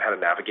understand how to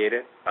navigate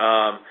it.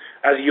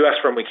 As a U.S.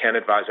 firm, we can't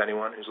advise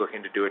anyone who's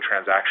looking to do a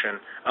transaction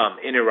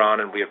in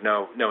Iran, and we have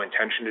no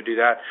intention to do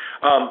that.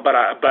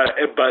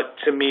 But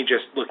to me,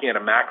 just looking at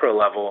a macro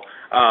level,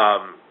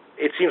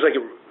 it seems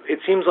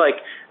like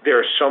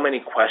there are so many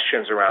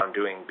questions around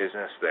doing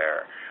business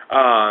there.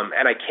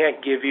 And I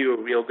can't give you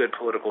a real good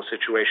political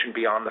situation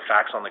beyond the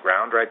facts on the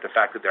ground, right? The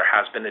fact that there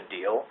has been a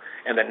deal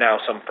and that now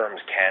some firms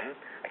can.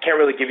 I can't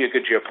really give you a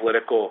good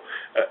geopolitical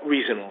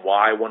reason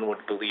why one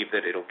would believe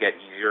that it'll get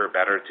easier or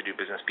better to do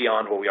business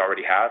beyond what we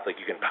already have. Like,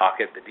 you can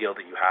pocket the deal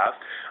that you have,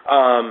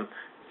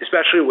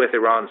 especially with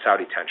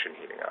Iran-Saudi tension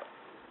heating up.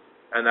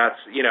 And that's,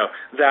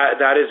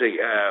 that is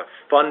a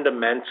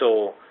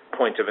fundamental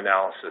point of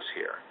analysis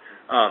here.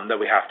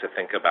 That we have to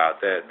think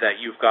about, that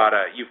you've got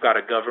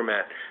a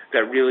government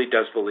that really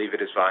does believe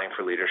it is vying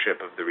for leadership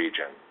of the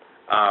region,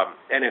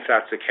 and if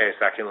that's the case,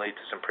 that can lead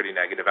to some pretty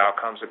negative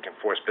outcomes and can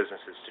force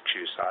businesses to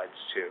choose sides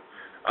too.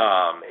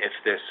 If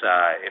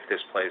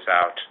this plays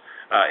out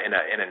in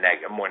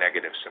a more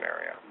negative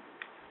scenario,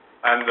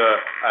 and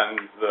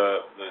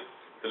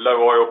the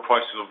low oil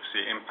price is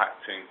obviously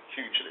impacting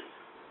hugely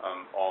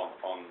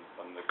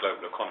on the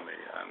global economy.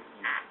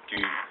 Do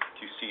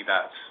you see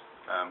that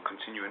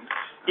continuing?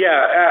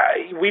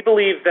 Yeah, we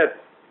believe that,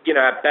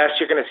 at best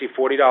you're going to see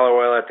 $40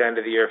 oil at the end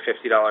of the year,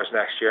 $50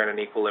 next year, and an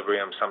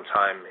equilibrium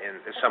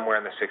somewhere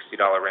in the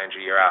 $60 range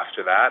a year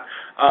after that.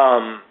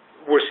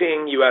 We're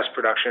seeing U.S.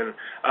 production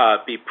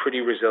be pretty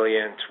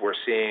resilient. We're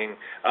seeing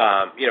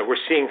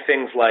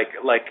things like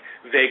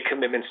vague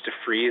commitments to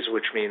freeze,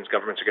 which means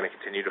governments are going to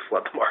continue to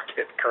flood the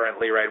market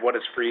currently, right? What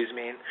does freeze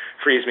mean?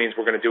 Freeze means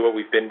we're going to do what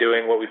we've been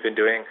doing. What we've been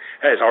doing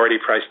is already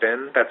priced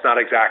in. That's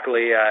not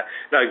exactly a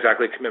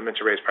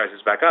commitment to raise prices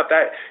back up.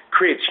 That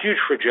creates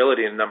huge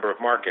fragility in a number of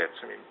markets.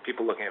 I mean,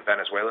 people looking at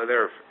Venezuela,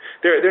 there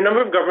are a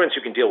number of governments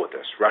who can deal with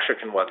this. Russia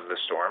can weather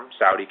the storm.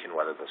 Saudi can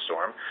weather the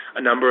storm.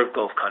 A number of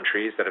Gulf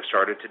countries that have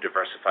started to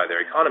diversify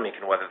their economy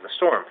can weather the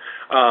storm.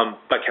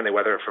 But can they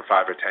weather it for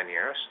 5 or 10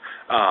 years?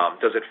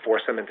 Does it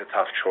force them into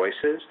tough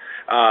choices?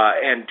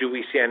 And do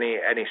we see any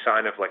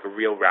sign of like a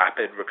real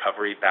rapid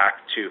recovery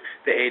back to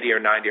the $80 or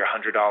 $90 or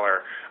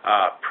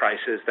 $100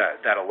 prices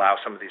that allow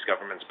some of these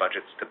governments'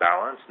 budgets to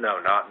balance?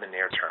 No, not in the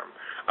near term.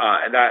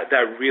 And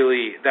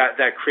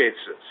that creates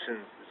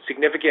some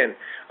significant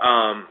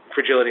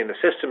fragility in the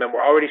system, and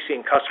we're already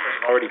seeing customers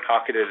have already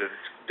pocketed a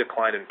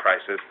decline in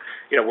prices.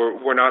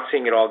 We're not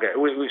seeing it all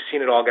we've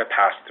seen it all get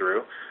passed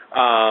through,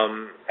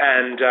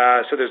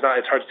 so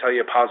it's hard to tell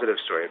you a positive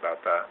story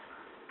about that.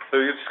 So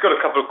you've just got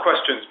a couple of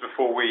questions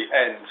before we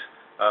end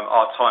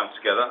our time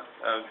together.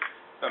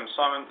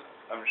 Simon,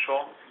 I'm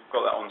sure you've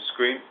got that on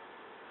screen.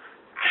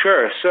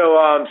 Sure. So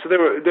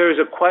there's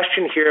a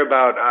question here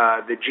about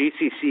the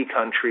GCC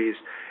countries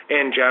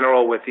in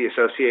general with the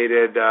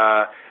associated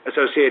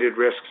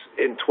risks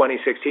in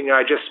 2016.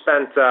 I just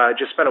spent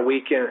a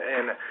week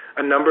in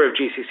a number of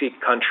GCC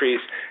countries.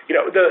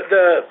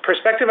 The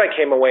perspective I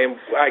came away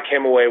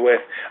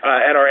with,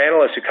 and our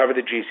analysts who cover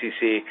the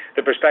GCC,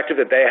 the perspective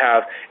that they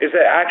have is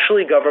that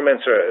actually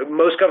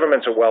most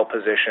governments are well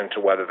positioned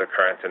to weather the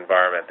current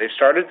environment. They've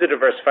started to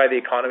diversify the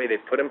economy.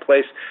 They've put in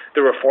place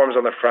the reforms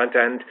on the front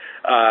end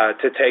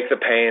to take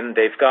the pain.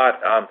 They've got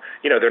there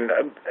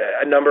are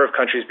a number of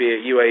countries, be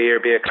it UAE or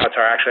be it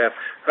Qatar actually have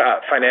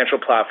financial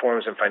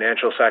platforms and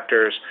financial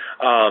sectors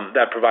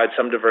that provide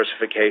some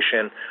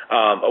diversification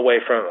away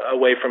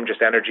from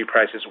just energy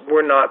prices.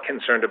 We're not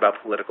concerned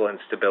about political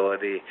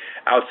instability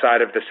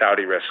outside of the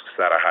Saudi risks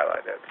that I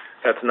highlighted.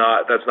 That's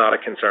not a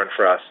concern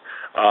for us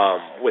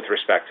with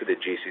respect to the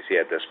GCC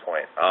at this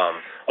point.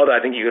 Although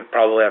I think you could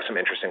probably have some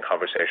interesting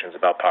conversations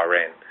about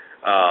Bahrain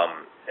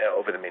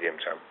over the medium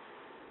term.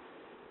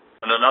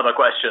 And another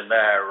question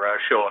there,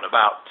 Sean,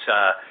 about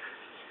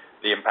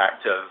the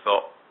impact of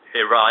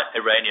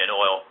Iranian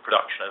oil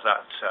production as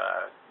that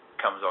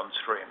comes on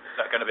stream. Is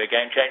that going to be a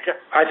game changer?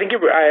 I think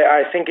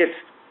it's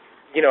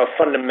a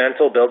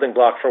fundamental building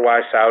block for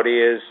why Saudi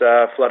is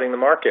flooding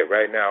the market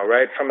right now,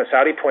 right? From a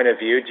Saudi point of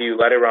view, do you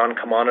let Iran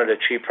come on at a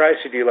cheap price,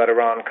 or do you let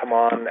Iran come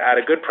on at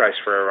a good price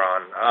for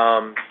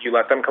Iran? You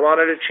let them come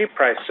on at a cheap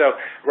price. So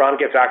Iran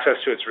gets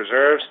access to its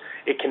reserves.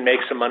 It can make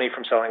some money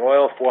from selling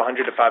oil,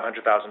 400 to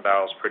 500,000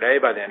 barrels per day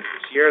by the end of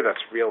this year. That's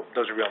real.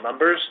 Those are real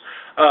numbers.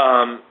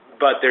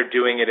 But they're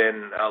doing it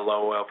in a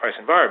low oil price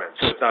environment,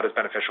 so it's not as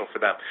beneficial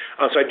for them.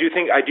 So I do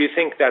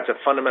think that's a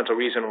fundamental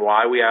reason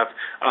why we have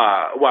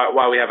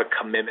a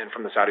commitment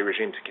from the Saudi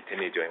regime to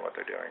continue doing what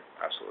they're doing.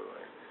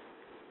 Absolutely.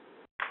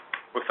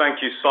 Well,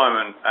 thank you,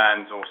 Simon,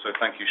 and also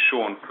thank you,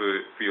 Sean,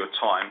 for your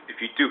time. If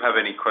you do have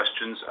any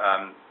questions,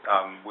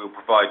 we'll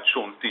provide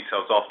Sean's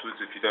details afterwards.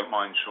 If you don't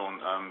mind,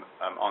 Sean,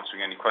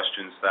 answering any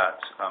questions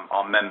that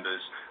our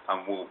members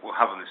will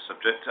have on this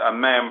subject.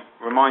 May I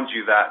remind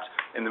you that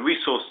in the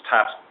resource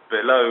tab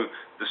below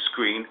the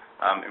screen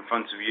in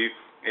front of you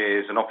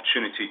is an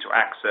opportunity to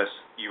access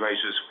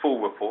Eurasia's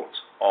full report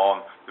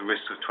on the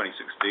risks of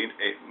 2016.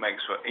 It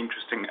makes for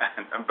interesting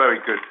and very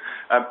good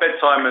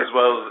bedtime as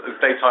well as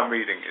daytime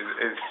reading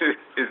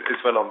is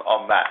well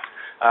on that.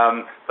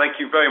 Thank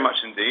you very much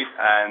indeed,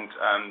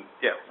 and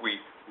we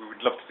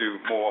would love to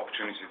do more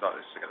opportunities like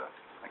this together.